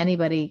see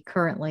anybody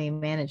currently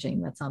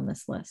managing that's on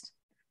this list.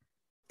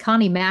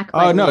 Connie Mack.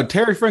 Oh, no.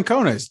 Terry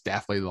Francona is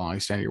definitely the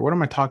longest tenure. What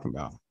am I talking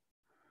about?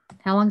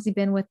 How long has he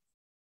been with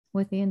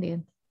the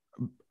Indians?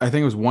 I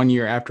think it was 1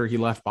 year after he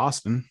left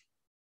Boston.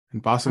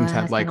 And Boston's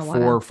had like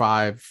four or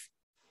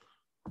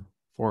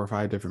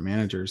five different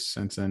managers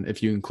since then,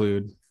 if you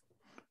include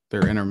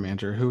their interim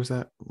manager. Who was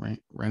that?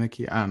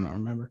 Renicky? I don't know.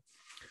 Remember.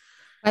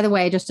 By the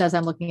way, just as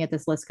I'm looking at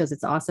this list, because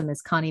it's awesome,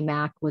 is Connie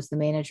Mack was the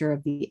manager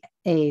of the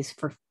A's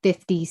for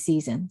 50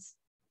 seasons.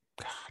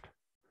 God.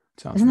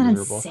 Sounds Isn't that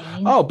miserable.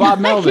 Insane? Oh, Bob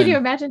Melvin. Can you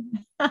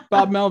imagine?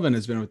 Bob Melvin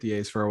has been with the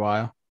A's for a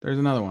while. There's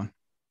another one.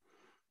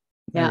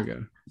 There we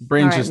go.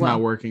 Brain's just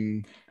not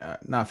working,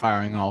 not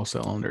firing all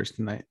cylinders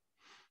tonight.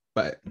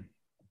 But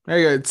there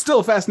you go. It's still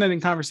a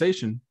fascinating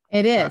conversation.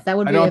 It is. That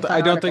would be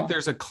I don't think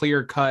there's a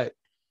clear-cut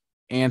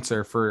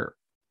answer for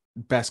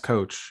best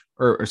coach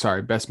or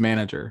best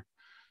manager.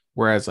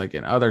 Whereas like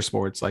in other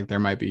sports, like there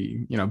might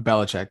be,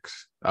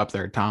 Belichick's up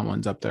there,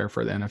 Tomlin's up there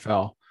for the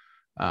NFL.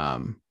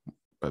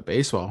 But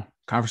baseball,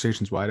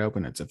 conversation's wide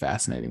open. It's a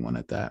fascinating one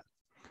at that.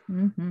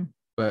 Mm-hmm.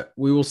 But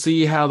we will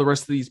see how the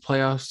rest of these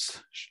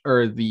playoffs,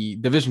 or the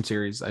division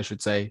series, I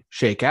should say,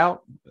 shake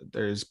out.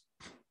 There's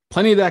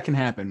plenty that can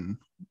happen.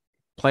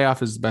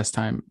 Playoffs are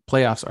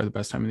the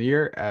best time of the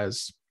year,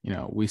 as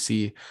we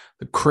see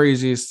the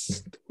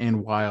craziest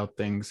and wild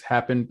things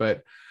happen.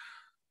 But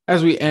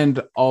as we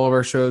end all of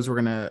our shows, we're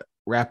gonna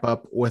wrap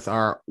up with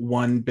our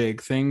one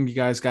big thing. You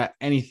guys got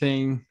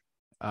anything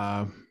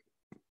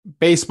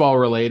baseball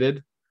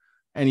related,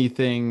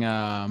 anything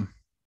about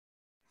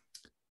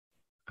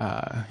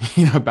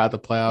the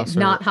playoffs,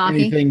 not or hockey,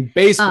 anything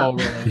baseball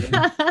related.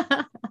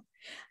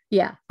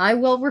 Yeah, I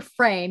will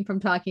refrain from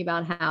talking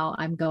about how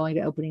I'm going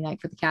to opening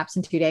night for the Caps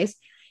in 2 days,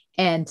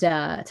 and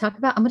I'm going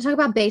to talk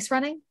about base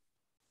running.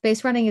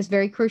 Base running is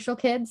very crucial,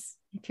 kids.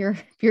 If you're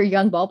a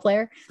young ball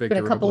player, there's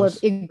been a couple of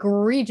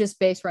egregious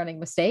base running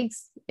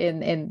mistakes in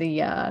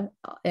the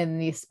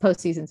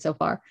postseason so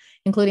far,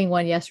 including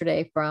one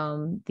yesterday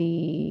from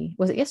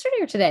was it yesterday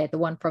or today? The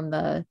one from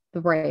the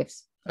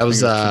Braves. That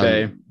was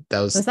today.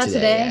 Was that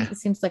today? Yeah. It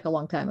seems like a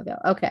long time ago.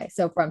 Okay,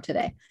 so from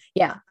today,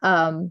 yeah.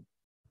 And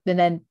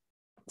then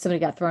somebody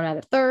got thrown out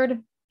at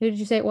third. Who did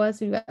you say it was?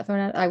 Who got thrown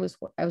out? I was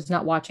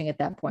not watching at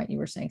that point. You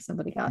were saying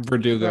somebody got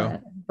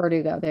Verdugo.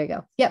 Verdugo. There you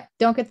go. Yep.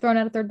 Don't get thrown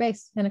out at third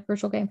base in a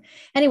crucial game.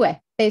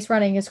 Anyway, base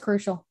running is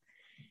crucial.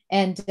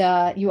 And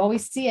you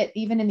always see it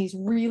even in these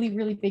really,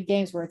 really big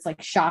games where it's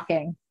like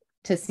shocking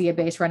to see a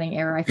base running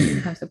error. I think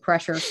sometimes the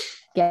pressure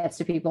gets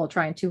to people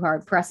trying too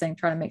hard, trying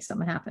to make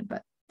something happen.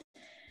 But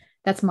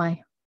that's my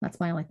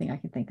only thing I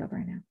can think of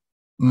right now.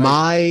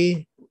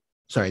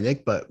 Sorry,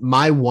 Nick, but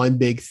my one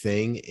big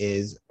thing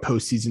is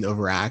postseason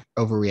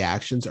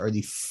overreactions are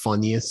the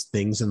funniest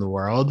things in the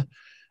world.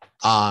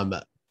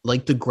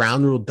 Like the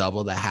ground rule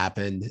double that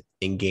happened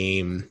in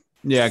game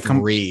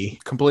 3.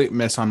 Complete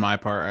miss on my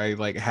part.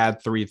 I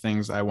had 3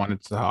 things I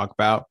wanted to talk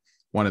about.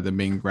 One of them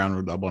being ground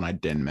rule double, and I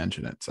didn't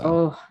mention it.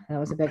 So that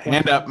was a big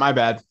hand up. My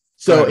bad.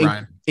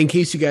 So in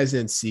case you guys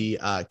didn't see,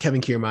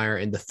 Kevin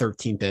Kiermaier in the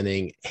 13th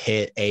inning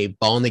hit a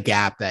ball in the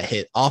gap that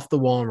hit off the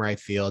wall in right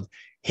field,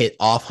 hit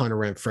off Hunter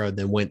Renfroe,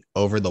 then went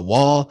over the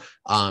wall.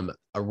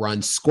 A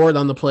run scored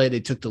on the play. They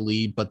took the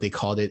lead, but they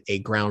called it a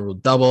ground rule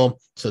double.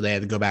 So they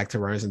had to go back to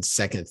runners in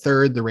second,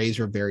 third. The Rays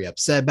were very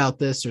upset about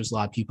this. There's a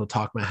lot of people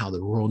talking about how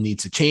the rule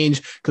needs to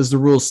change because the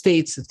rule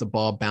states if the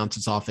ball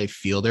bounces off a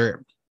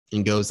fielder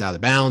and goes out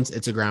of bounds,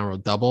 it's a ground rule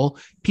double.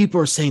 People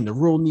are saying the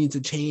rule needs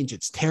to change.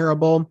 It's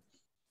terrible.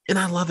 And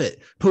I love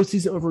it.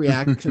 Postseason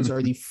overreactions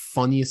are the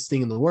funniest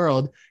thing in the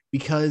world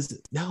because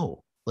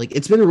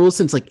it's been a rule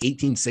since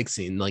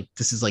 1816.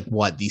 This is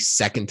the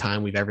second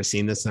time we've ever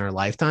seen this in our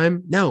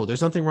lifetime. No,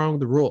 there's nothing wrong with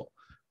the rule.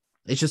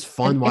 It's just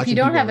fun watching. If you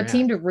don't have a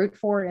team to root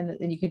for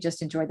and you can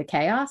just enjoy the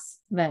chaos,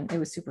 then it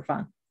was super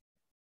fun.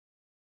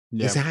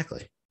 Yeah.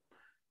 Exactly.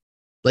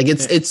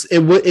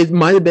 It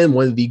might have been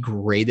one of the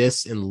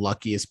greatest and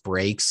luckiest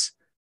breaks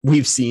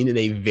we've seen in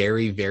a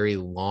very, very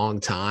long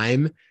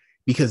time,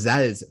 because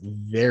that is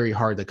very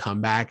hard to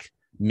come back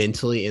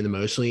mentally and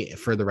emotionally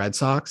for the Red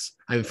Sox.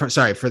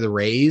 For the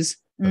Rays.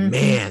 Mm-hmm.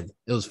 Man,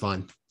 it was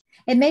fun.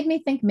 It made me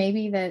think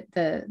maybe that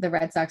the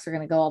Red Sox are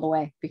going to go all the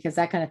way, because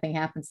that kind of thing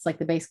happens. It's like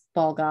the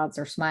baseball gods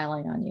are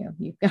smiling on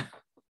you.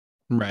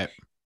 Right.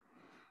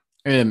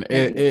 And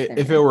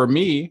if it were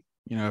me,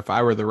 if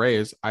I were the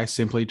Rays, I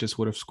simply just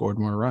would have scored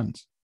more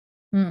runs.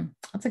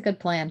 That's a good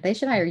plan. They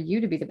should hire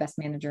you to be the best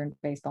manager in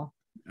baseball.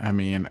 I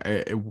mean,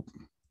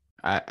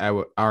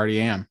 I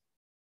already am.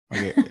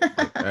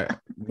 It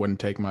wouldn't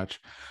take much.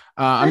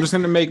 I'm just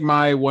going to make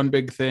my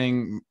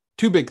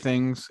two big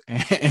things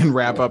and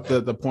wrap up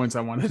the points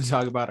I wanted to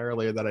talk about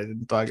earlier that I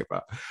didn't talk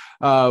about.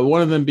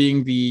 One of them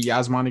being the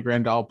Yasmani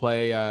Grandal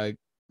play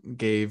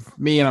gave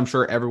me, and I'm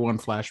sure everyone,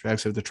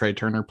 flashbacks of the Trey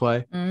Turner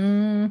play.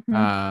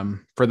 Mm-hmm.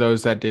 For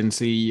those that didn't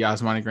see,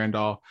 Yasmani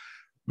Grandal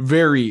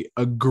very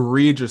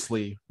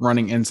egregiously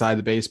running inside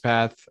the base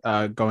path,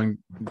 going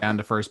down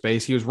to first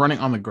base. He was running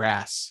on the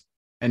grass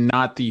and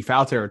not the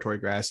foul territory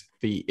grass,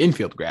 the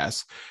infield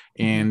grass.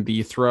 And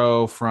the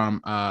throw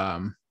from,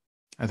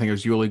 I think it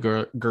was Yuli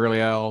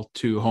Gurriel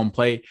to home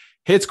plate,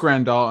 hits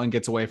Grandal and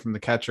gets away from the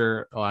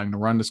catcher, allowing the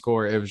run to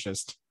score. It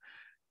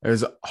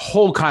was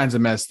whole kinds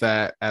of mess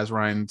that, as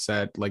Ryan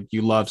said,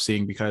 you love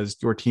seeing because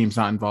your team's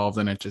not involved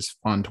and it's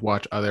just fun to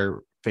watch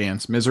other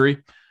fans'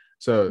 misery.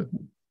 So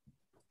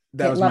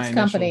that was my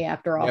company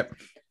after all. Yep,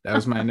 that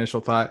was my initial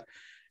thought.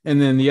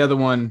 And then the other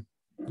one,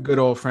 good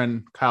old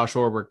friend Kyle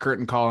Schwarber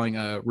curtain calling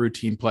a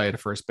routine play to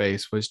first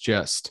base was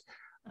just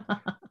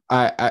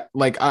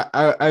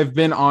I've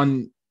been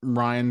on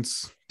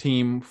Ryan's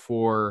team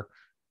for,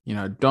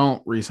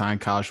 don't re-sign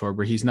Kyle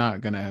Schwarber. He's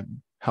not going to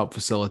help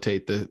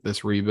facilitate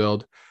this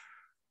rebuild.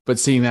 But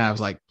seeing that, I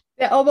was like,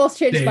 that almost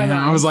changed my mind.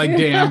 I was like,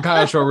 damn,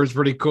 Kyle Schwarber's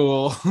pretty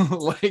cool.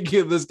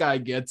 This guy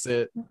gets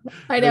it.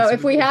 I know.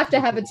 If we have to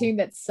have a team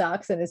that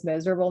sucks and is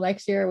miserable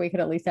next year, we could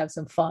at least have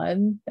some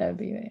fun. That'd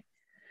be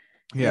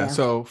Yeah.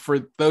 So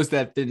for those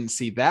that didn't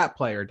see that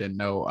play or didn't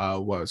know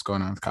what was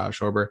going on with Kyle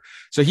Schwarber,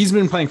 so he's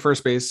been playing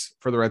first base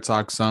for the Red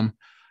Sox some.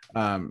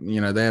 They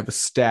have a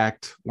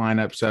stacked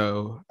lineup.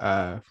 So,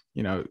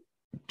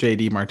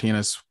 JD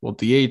Martinez will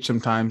DH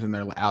sometimes, and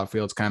their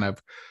outfield's kind of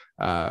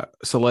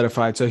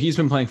solidified. So he's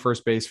been playing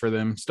first base for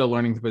them, still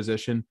learning the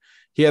position.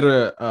 He had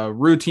a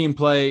routine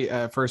play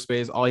at first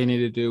base. All he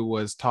needed to do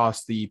was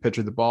toss the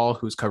pitcher the ball,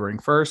 who's covering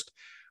first.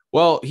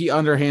 Well, he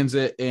underhands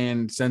it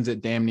and sends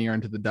it damn near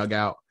into the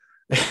dugout.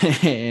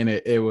 And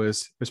it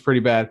was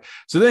pretty bad.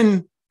 So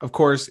then, of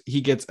course,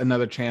 he gets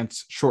another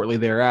chance shortly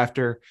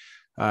thereafter.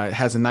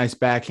 Has a nice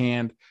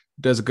backhand,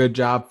 does a good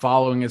job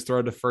following his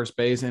throw to first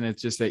base, and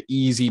it's just an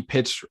easy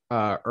pitch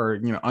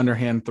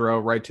underhand throw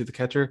right to the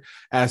catcher.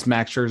 As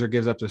Max Scherzer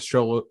gives up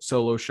the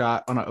solo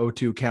shot on an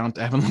 0-2 count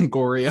to Evan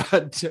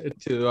Longoria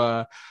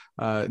to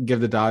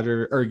give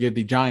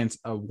the Giants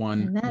a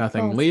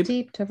 1-0 lead.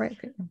 Deep to right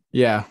field.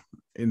 Yeah,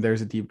 and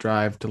there's a deep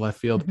drive to left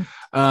field.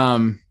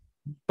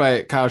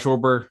 But Kyle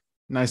Schwarber,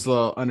 nice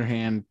little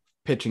underhand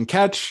pitch and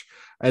catch,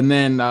 and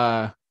then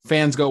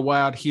fans go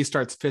wild. He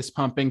starts fist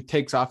pumping,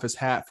 takes off his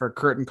hat for a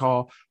curtain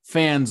call.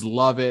 Fans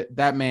love it.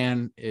 That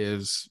man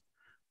is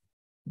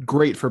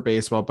great for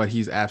baseball, but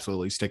he's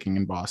absolutely sticking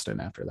in Boston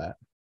after that.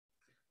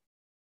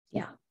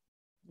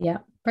 Yeah,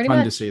 pretty fun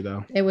much. To see,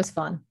 though. It was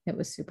fun. It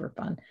was super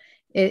fun.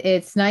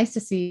 It's nice to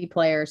see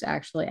players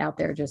actually out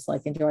there just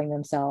like enjoying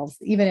themselves,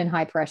 even in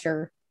high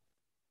pressure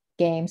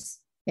games.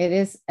 It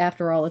is,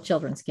 after all, a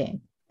children's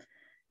game,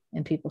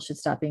 and people should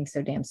stop being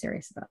so damn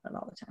serious about that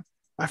all the time.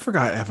 I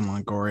forgot Evan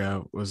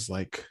Longoria was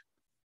like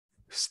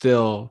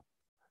still,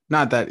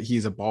 not that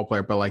he's a ball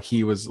player, but like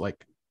he was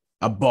like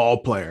a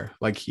ball player.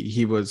 Like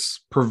he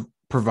was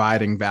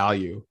providing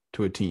value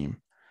to a team.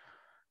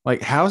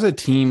 Like, how's a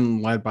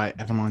team led by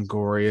Evan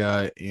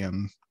Longoria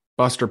and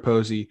Buster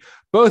Posey,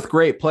 both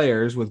great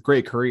players with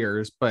great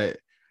careers, but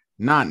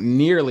not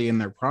nearly in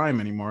their prime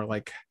anymore?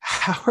 Like,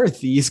 how are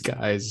these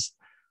guys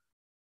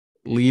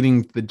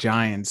leading the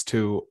Giants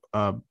to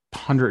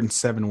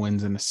 107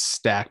 wins in a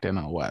stacked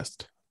NL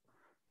West?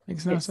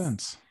 Makes no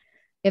sense.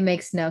 It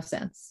makes no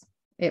sense.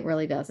 It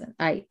really doesn't.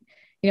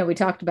 We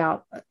talked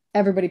about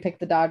everybody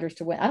picked the Dodgers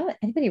to win. I don't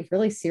think anybody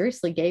really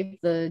seriously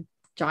gave the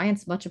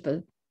Giants much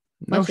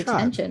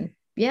attention.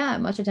 Yeah,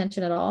 much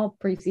attention at all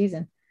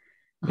preseason.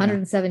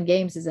 107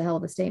 games is a hell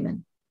of a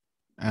statement.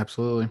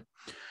 Absolutely.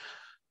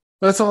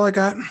 That's all I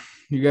got.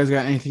 You guys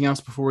got anything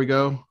else before we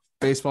go?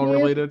 Baseball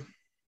related?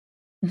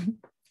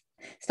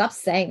 Stop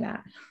saying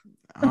that.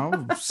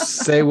 I'll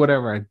say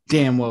whatever I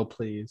damn well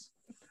please.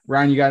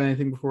 Ryan, you got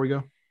anything before we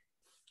go?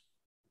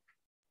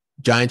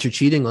 Giants are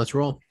cheating. Let's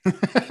roll.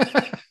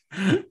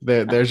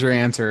 There's your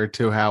answer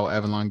to how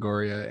Evan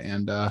Longoria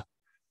and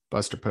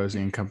Buster Posey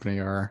and company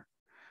are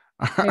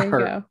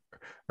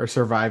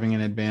surviving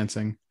and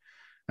advancing.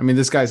 I mean,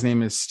 this guy's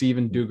name is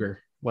Steven Duger.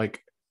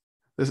 Like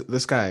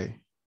this guy,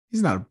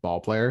 he's not a ball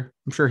player.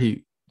 I'm sure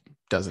he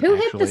doesn't. Who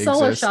hit the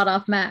solo shot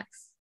off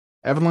Max?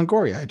 Evan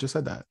Longoria. I just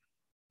said that.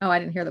 Oh, I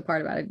didn't hear the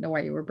part about it. I didn't know why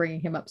you were bringing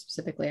him up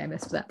specifically. I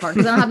missed that part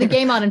because I don't have the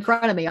game on in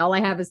front of me. All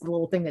I have is the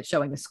little thing that's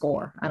showing the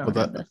score. I don't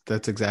know.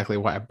 That's exactly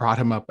why I brought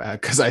him up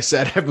because I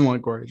said Evan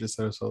Longoria just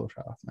had a solo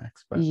shot off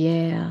Max. But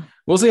yeah,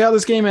 we'll see how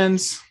this game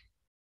ends.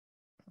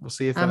 We'll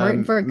see if I'm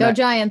rooting for go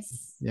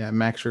Giants. Yeah,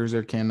 Max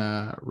Scherzer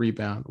can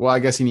rebound. Well, I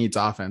guess he needs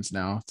offense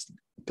now.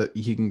 That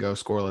he can go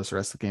scoreless the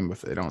rest of the game.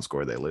 If they don't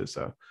score, they lose.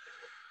 So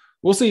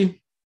we'll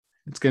see.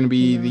 It's going to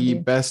be the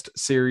best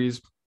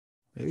series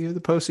maybe of the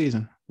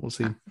postseason. We'll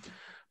see.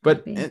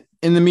 But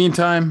in the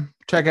meantime,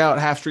 check out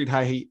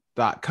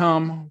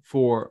halfstreethighheat.com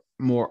for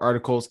more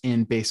articles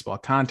in baseball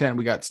content.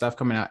 We got stuff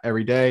coming out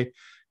every day.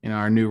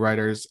 Our new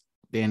writers,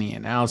 Danny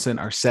and Allison,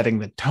 are setting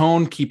the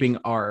tone, keeping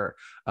our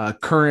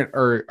current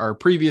or our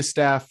previous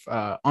staff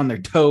on their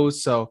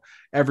toes. So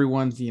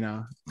everyone's,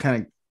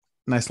 kind of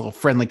nice little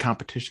friendly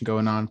competition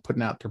going on,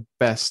 putting out their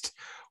best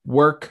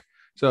work.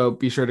 So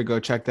be sure to go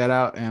check that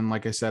out. And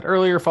like I said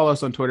earlier, follow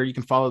us on Twitter. You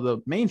can follow the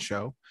main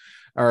show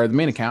or the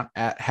main account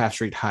at Half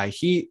Street High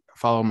Heat.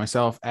 Follow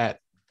myself at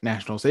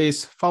Nationals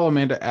Ace. Follow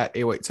Amanda at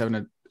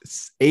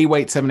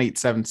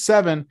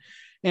A-White7877.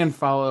 And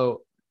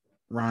follow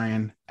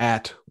Ryan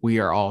at We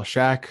Are All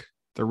Shaq,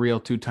 the real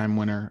two-time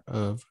winner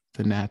of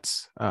the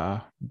Nets'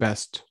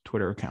 best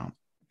Twitter account.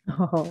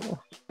 Oh,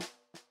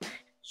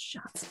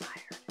 shots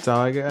fired. That's all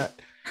I got.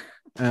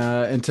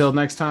 Until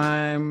next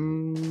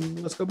time,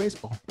 let's go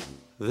baseball.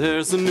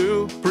 There's a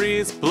new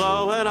breeze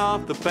blowing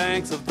off the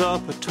banks of the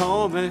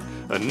Potomac.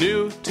 A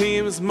new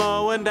team's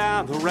mowing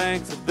down the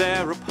ranks of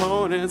their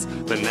opponents.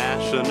 The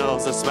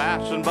Nationals are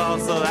smashing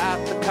balls so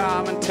that the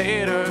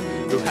commentator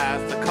who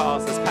has the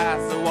calls has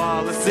passed the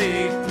wall to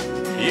see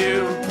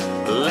you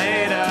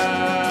later.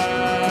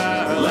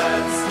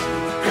 Let's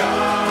go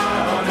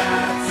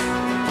Nats.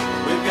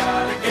 We've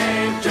got a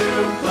game to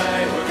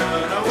play. We're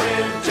gonna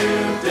win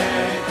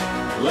today.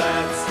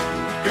 Let's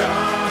go.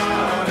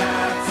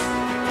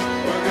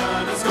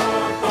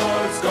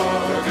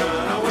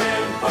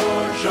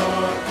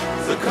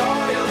 So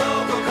call your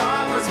local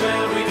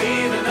congressman, we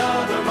need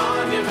another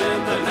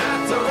monument. The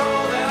Nats are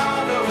rolling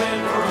on to win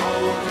for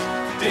old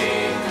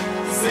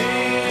DC.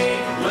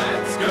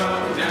 Let's go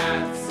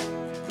Nats.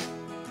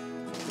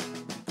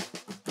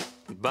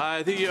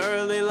 By the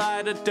early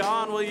light of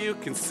dawn, well, you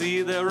can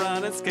see they're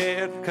running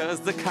scared,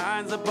 cause the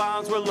kinds of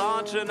bombs we're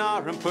launching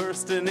are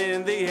bursting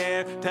in the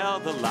air.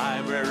 Tell the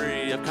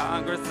Library of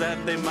Congress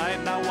that they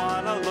might not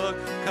want to look,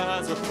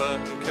 cause we're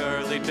putting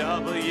curly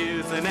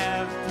W's in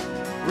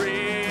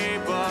every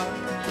book.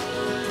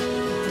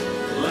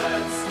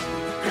 Let's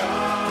go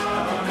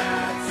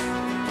Nats.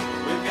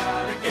 We've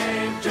got a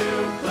game to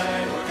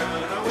play. We're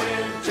gonna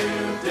win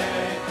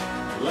today.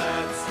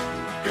 Let's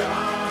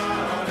go.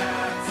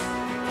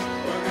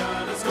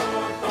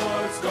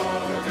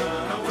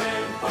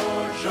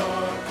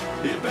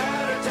 You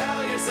better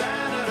tell your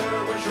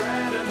senator we're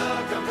shredding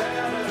the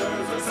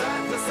competitors. We're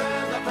set to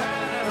send the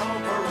pennant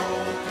home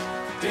parole.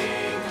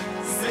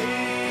 D.C.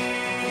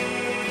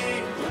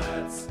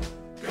 Let's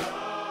go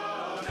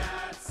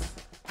Nats.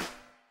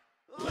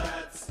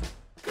 Let's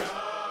go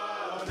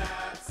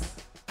Nats.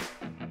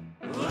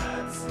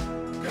 Let's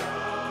go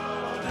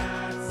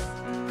Nats.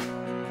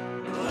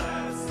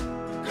 Let's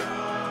go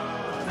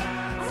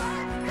Nats.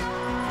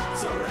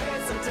 So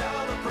race and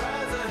tell the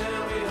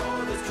president we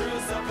hold this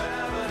truth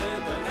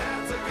self-evident. The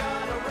Nats are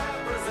gonna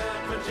represent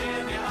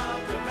Virginia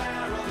up to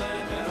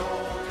Maryland and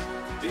old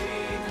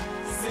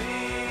D.C.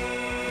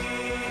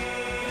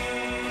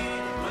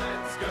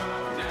 Let's go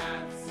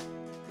Nats.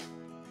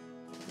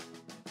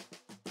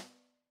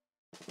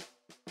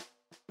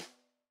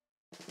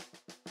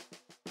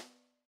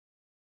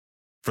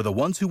 For the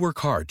ones who work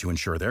hard to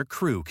ensure their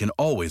crew can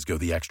always go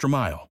the extra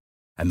mile,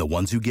 and the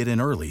ones who get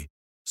in early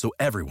so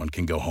everyone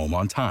can go home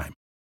on time,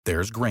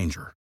 there's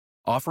Grainger,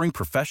 offering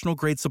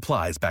professional-grade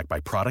supplies backed by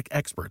product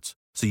experts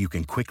so you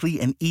can quickly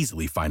and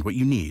easily find what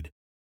you need.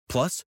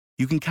 Plus,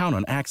 you can count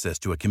on access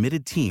to a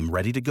committed team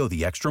ready to go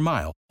the extra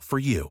mile for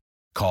you.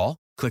 Call,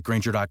 click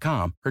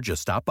Grainger.com, or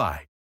just stop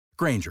by.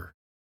 Grainger,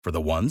 for the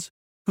ones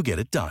who get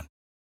it done.